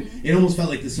 So it almost felt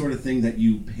like the sort of thing that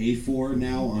you pay for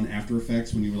now on After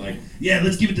Effects when you were like, yeah,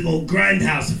 let's give it the old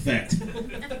grindhouse effect.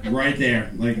 Right there.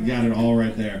 Like you got it all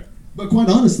right there. But quite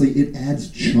honestly, it adds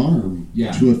charm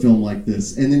to a film like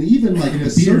this. And then even like in the a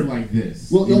theater surf- like this.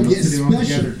 Well, you know, yeah, sitting all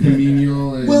together, especially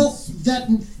communal. And well, that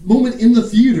moment in the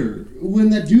theater when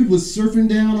that dude was surfing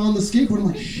down on the skateboard, I'm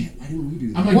like, shit, why didn't we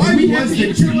do that? I'm like, Why did we was have the the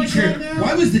intro like teacher? that now?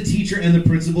 Why was the teacher and the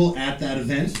principal at that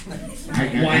event?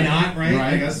 Why not? Right?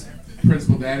 I guess.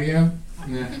 Principal Daddy-O.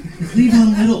 Yeah.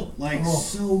 Cleavon Little, like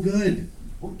so good.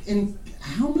 And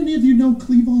how many of you know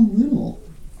Cleavon Little?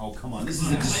 Oh come on, this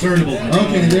is a discernible.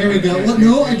 Okay, there we go. Well,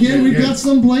 no, again, we've got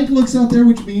some blank looks out there,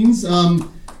 which means,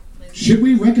 should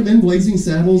we recommend Blazing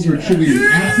Saddles or should we?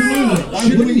 Absolutely. Why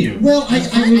wouldn't you? Well,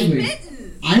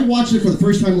 I watched it for the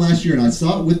first time last year, and I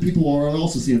saw it with people who are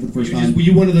also seeing it for the first time. Were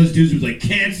you one of those dudes who's like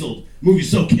canceled? Movie's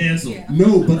so canceled. Yeah.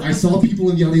 No, but I saw people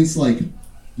in the audience like,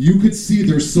 you could see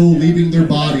their soul leaving their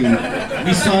body.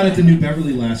 We saw it at the New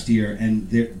Beverly last year, and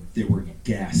there were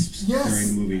gasps during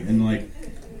the movie, and like.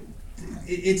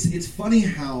 It's funny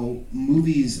how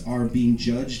movies are being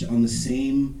judged on the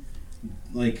same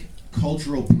like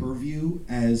cultural purview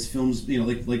as films, you know,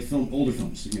 like older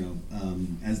films, you know,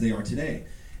 as they are today.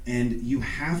 And you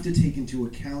have to take into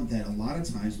account that a lot of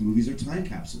times movies are time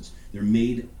capsules. They're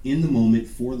made in the moment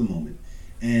for the moment.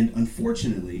 And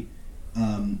unfortunately,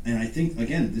 and I think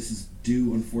again this is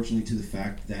due unfortunately to the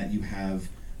fact that you have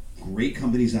great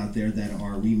companies out there that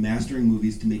are remastering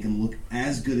movies to make them look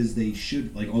as good as they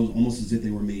should, like almost as if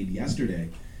they were made yesterday.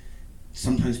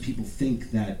 sometimes people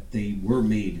think that they were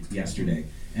made yesterday,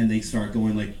 and they start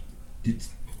going like,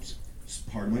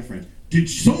 pardon my French, did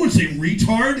someone say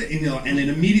retard? And then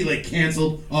immediately like,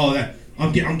 canceled. Oh, that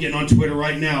I'm getting on Twitter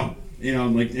right now,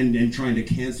 like and trying to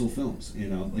cancel films,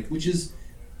 like, which is,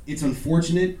 it's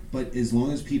unfortunate, but as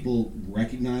long as people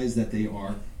recognize that they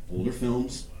are older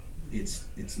films, it's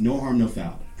no harm, no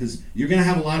foul. Because you're gonna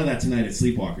have a lot of that tonight at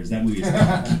Sleepwalkers. That movie is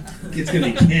it's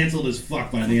gonna be canceled as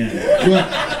fuck by the end.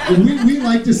 Well, we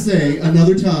like to say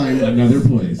another time, another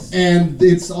place, and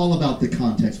it's all about the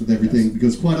context with everything. Yes.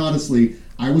 Because quite honestly,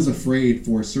 I was afraid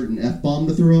for a certain F-bomb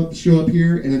to show up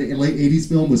here in a late '80s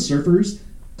film with surfers.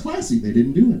 Classy, they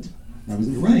didn't do it. I was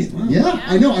right. Wow. Yeah,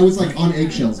 I know. I was like on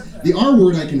eggshells. The R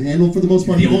word I can handle for the most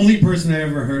part. The only person I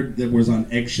ever heard that was on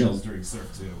eggshells during Surf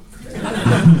 2.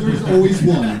 There's always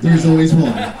one. There's always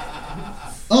one.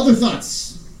 Other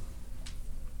thoughts?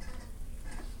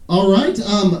 All right.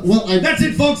 That's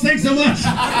it, folks. Thanks so much.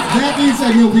 That being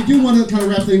said, we do want to kind of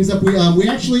wrap things up. We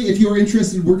actually, if you are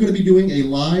interested, we're going to be doing a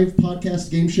live podcast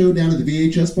game show down at the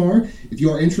VHS bar. If you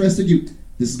are interested,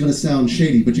 this is going to sound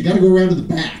shady, but you got to go around to the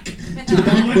back, to the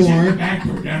back door. Back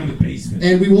door, down to the basement.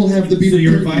 And we will have the beat. So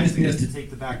you're advising us to take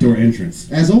the back door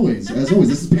entrance. As always,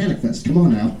 this is Panic Fest. Come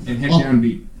on now. And head down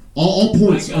beat. All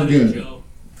ports are good.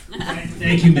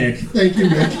 Thank you, Mick. Thank you,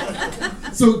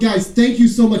 Mick. So, guys, thank you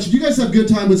so much. Did you guys have a good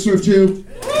time with Surf 2?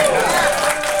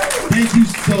 Thank you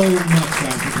so much,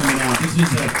 guys, for coming out. This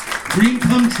was a dream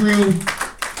come true.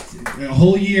 A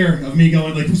whole year of me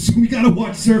going like, we gotta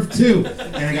watch Surf 2.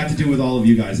 And I got to do it with all of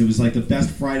you guys. It was like the best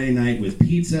Friday night with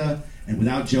pizza and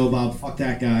without Joe Bob. Fuck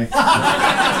that guy.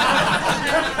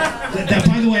 That,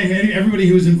 by the way, everybody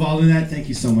who was involved in that, thank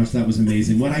you so much. That was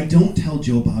amazing. What I don't tell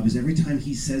Joe Bob is every time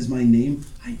he says my name,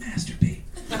 I masturbate.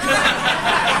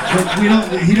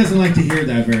 But he doesn't like to hear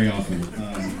that very often.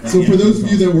 So for those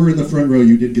of you that were in the front row,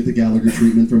 you did get the Gallagher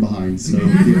treatment from behind. So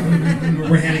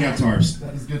we're handing out tarps.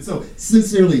 That is good. So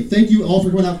sincerely, thank you all for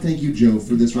coming out. Thank you, Joe,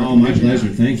 for this recommendation. Oh, my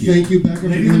pleasure. Thank you. Thank you, Becca, for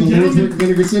doing the Lord's Work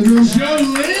Vinegar Syndrome. Joe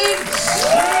Lynch!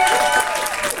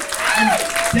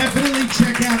 Definitely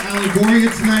check out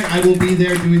Allegoria tonight. I will be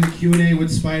there doing the Q&A with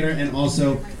Spider, and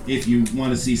also, if you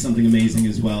want to see something amazing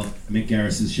as well, Mick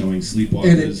Garris is showing Sleepwalkers.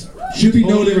 And it should be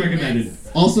totally noted, recommended.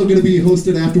 Also going to be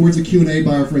hosted afterwards a Q&A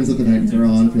by our friends at the Nightmare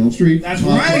on Film Street. That's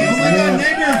right. Oh my God,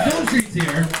 Nightmare on Film Street's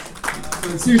here.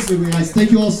 But seriously, guys,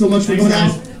 thank you all so much for going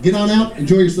out. Get on out.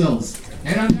 Enjoy yourselves.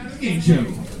 And on to the game show.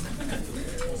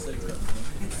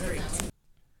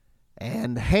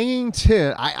 And hanging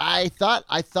tin. I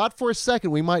thought for a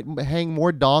second we might hang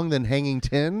more dong than hanging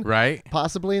tin, right?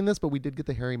 Possibly in this, but we did get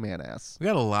the hairy man ass. We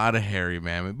got a lot of hairy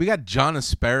man. We got John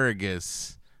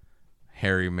Asparagus,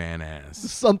 hairy man ass.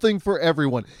 Something for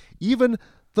everyone, even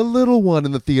the little one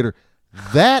in the theater.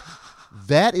 That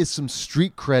is some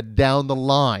street cred down the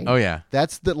line. Oh yeah,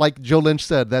 that's the, like Joe Lynch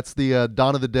said. That's the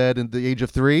Dawn of the Dead and the Age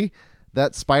of 3.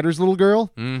 That Spider's little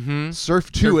girl. Mm-hmm.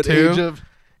 Surf 2 at age of.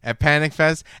 At Panic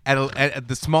Fest at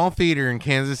the small theater in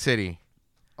Kansas City.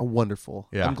 Wonderful.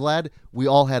 Yeah. I'm glad we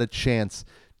all had a chance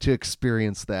to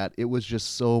experience that. It was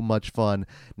just so much fun.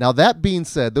 Now, that being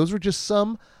said, those were just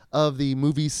some of the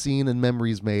movies seen and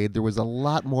memories made. There was a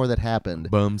lot more that happened.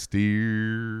 Bum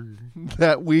steer.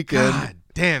 That weekend. God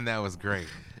damn, that was great.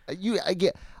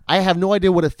 I have no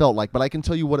idea what it felt like, but I can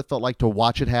tell you what it felt like to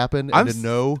watch it happen and to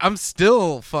know. I'm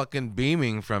still fucking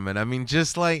beaming from it. I mean,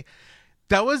 just like...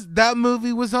 That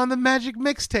movie was on the Magic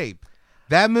Mixtape.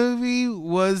 That movie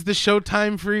was the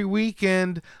Showtime free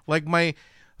weekend. Like my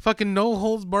fucking No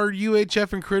Holds Barred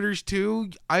UHF and Critters 2.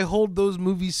 I hold those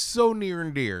movies so near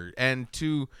and dear. And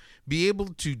to be able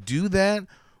to do that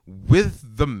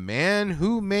with the man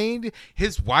who made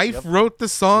his wife wrote the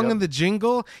song and the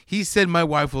jingle, he said my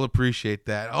wife will appreciate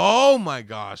that. Oh my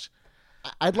gosh.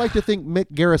 I'd like to think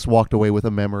Mick Garris walked away with a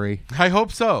memory. I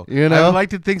hope so. You know? I would like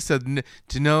to think so.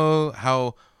 To know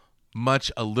how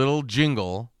much a little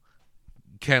jingle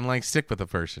can like stick with a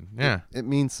person. Yeah. It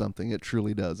means something. It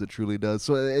truly does. It truly does.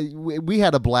 So we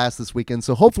had a blast this weekend.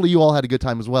 So hopefully you all had a good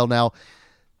time as well. Now,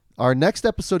 our next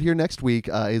episode here next week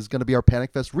is going to be our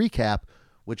Panic Fest recap,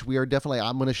 which we are definitely,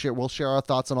 we'll share our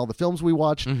thoughts on all the films we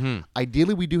watched. Mm-hmm.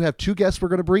 Ideally, we do have 2 guests we're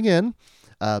going to bring in.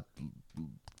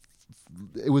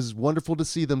 It was wonderful to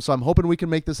see them, so I'm hoping we can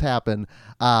make this happen.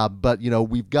 But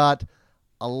we've got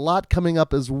a lot coming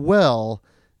up as well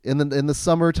in the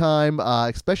summertime,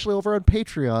 especially over on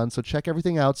Patreon. So check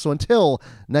everything out. So until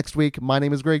next week, my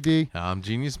name is Greg D. I'm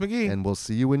Genius McGee, and we'll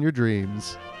see you in your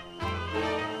dreams.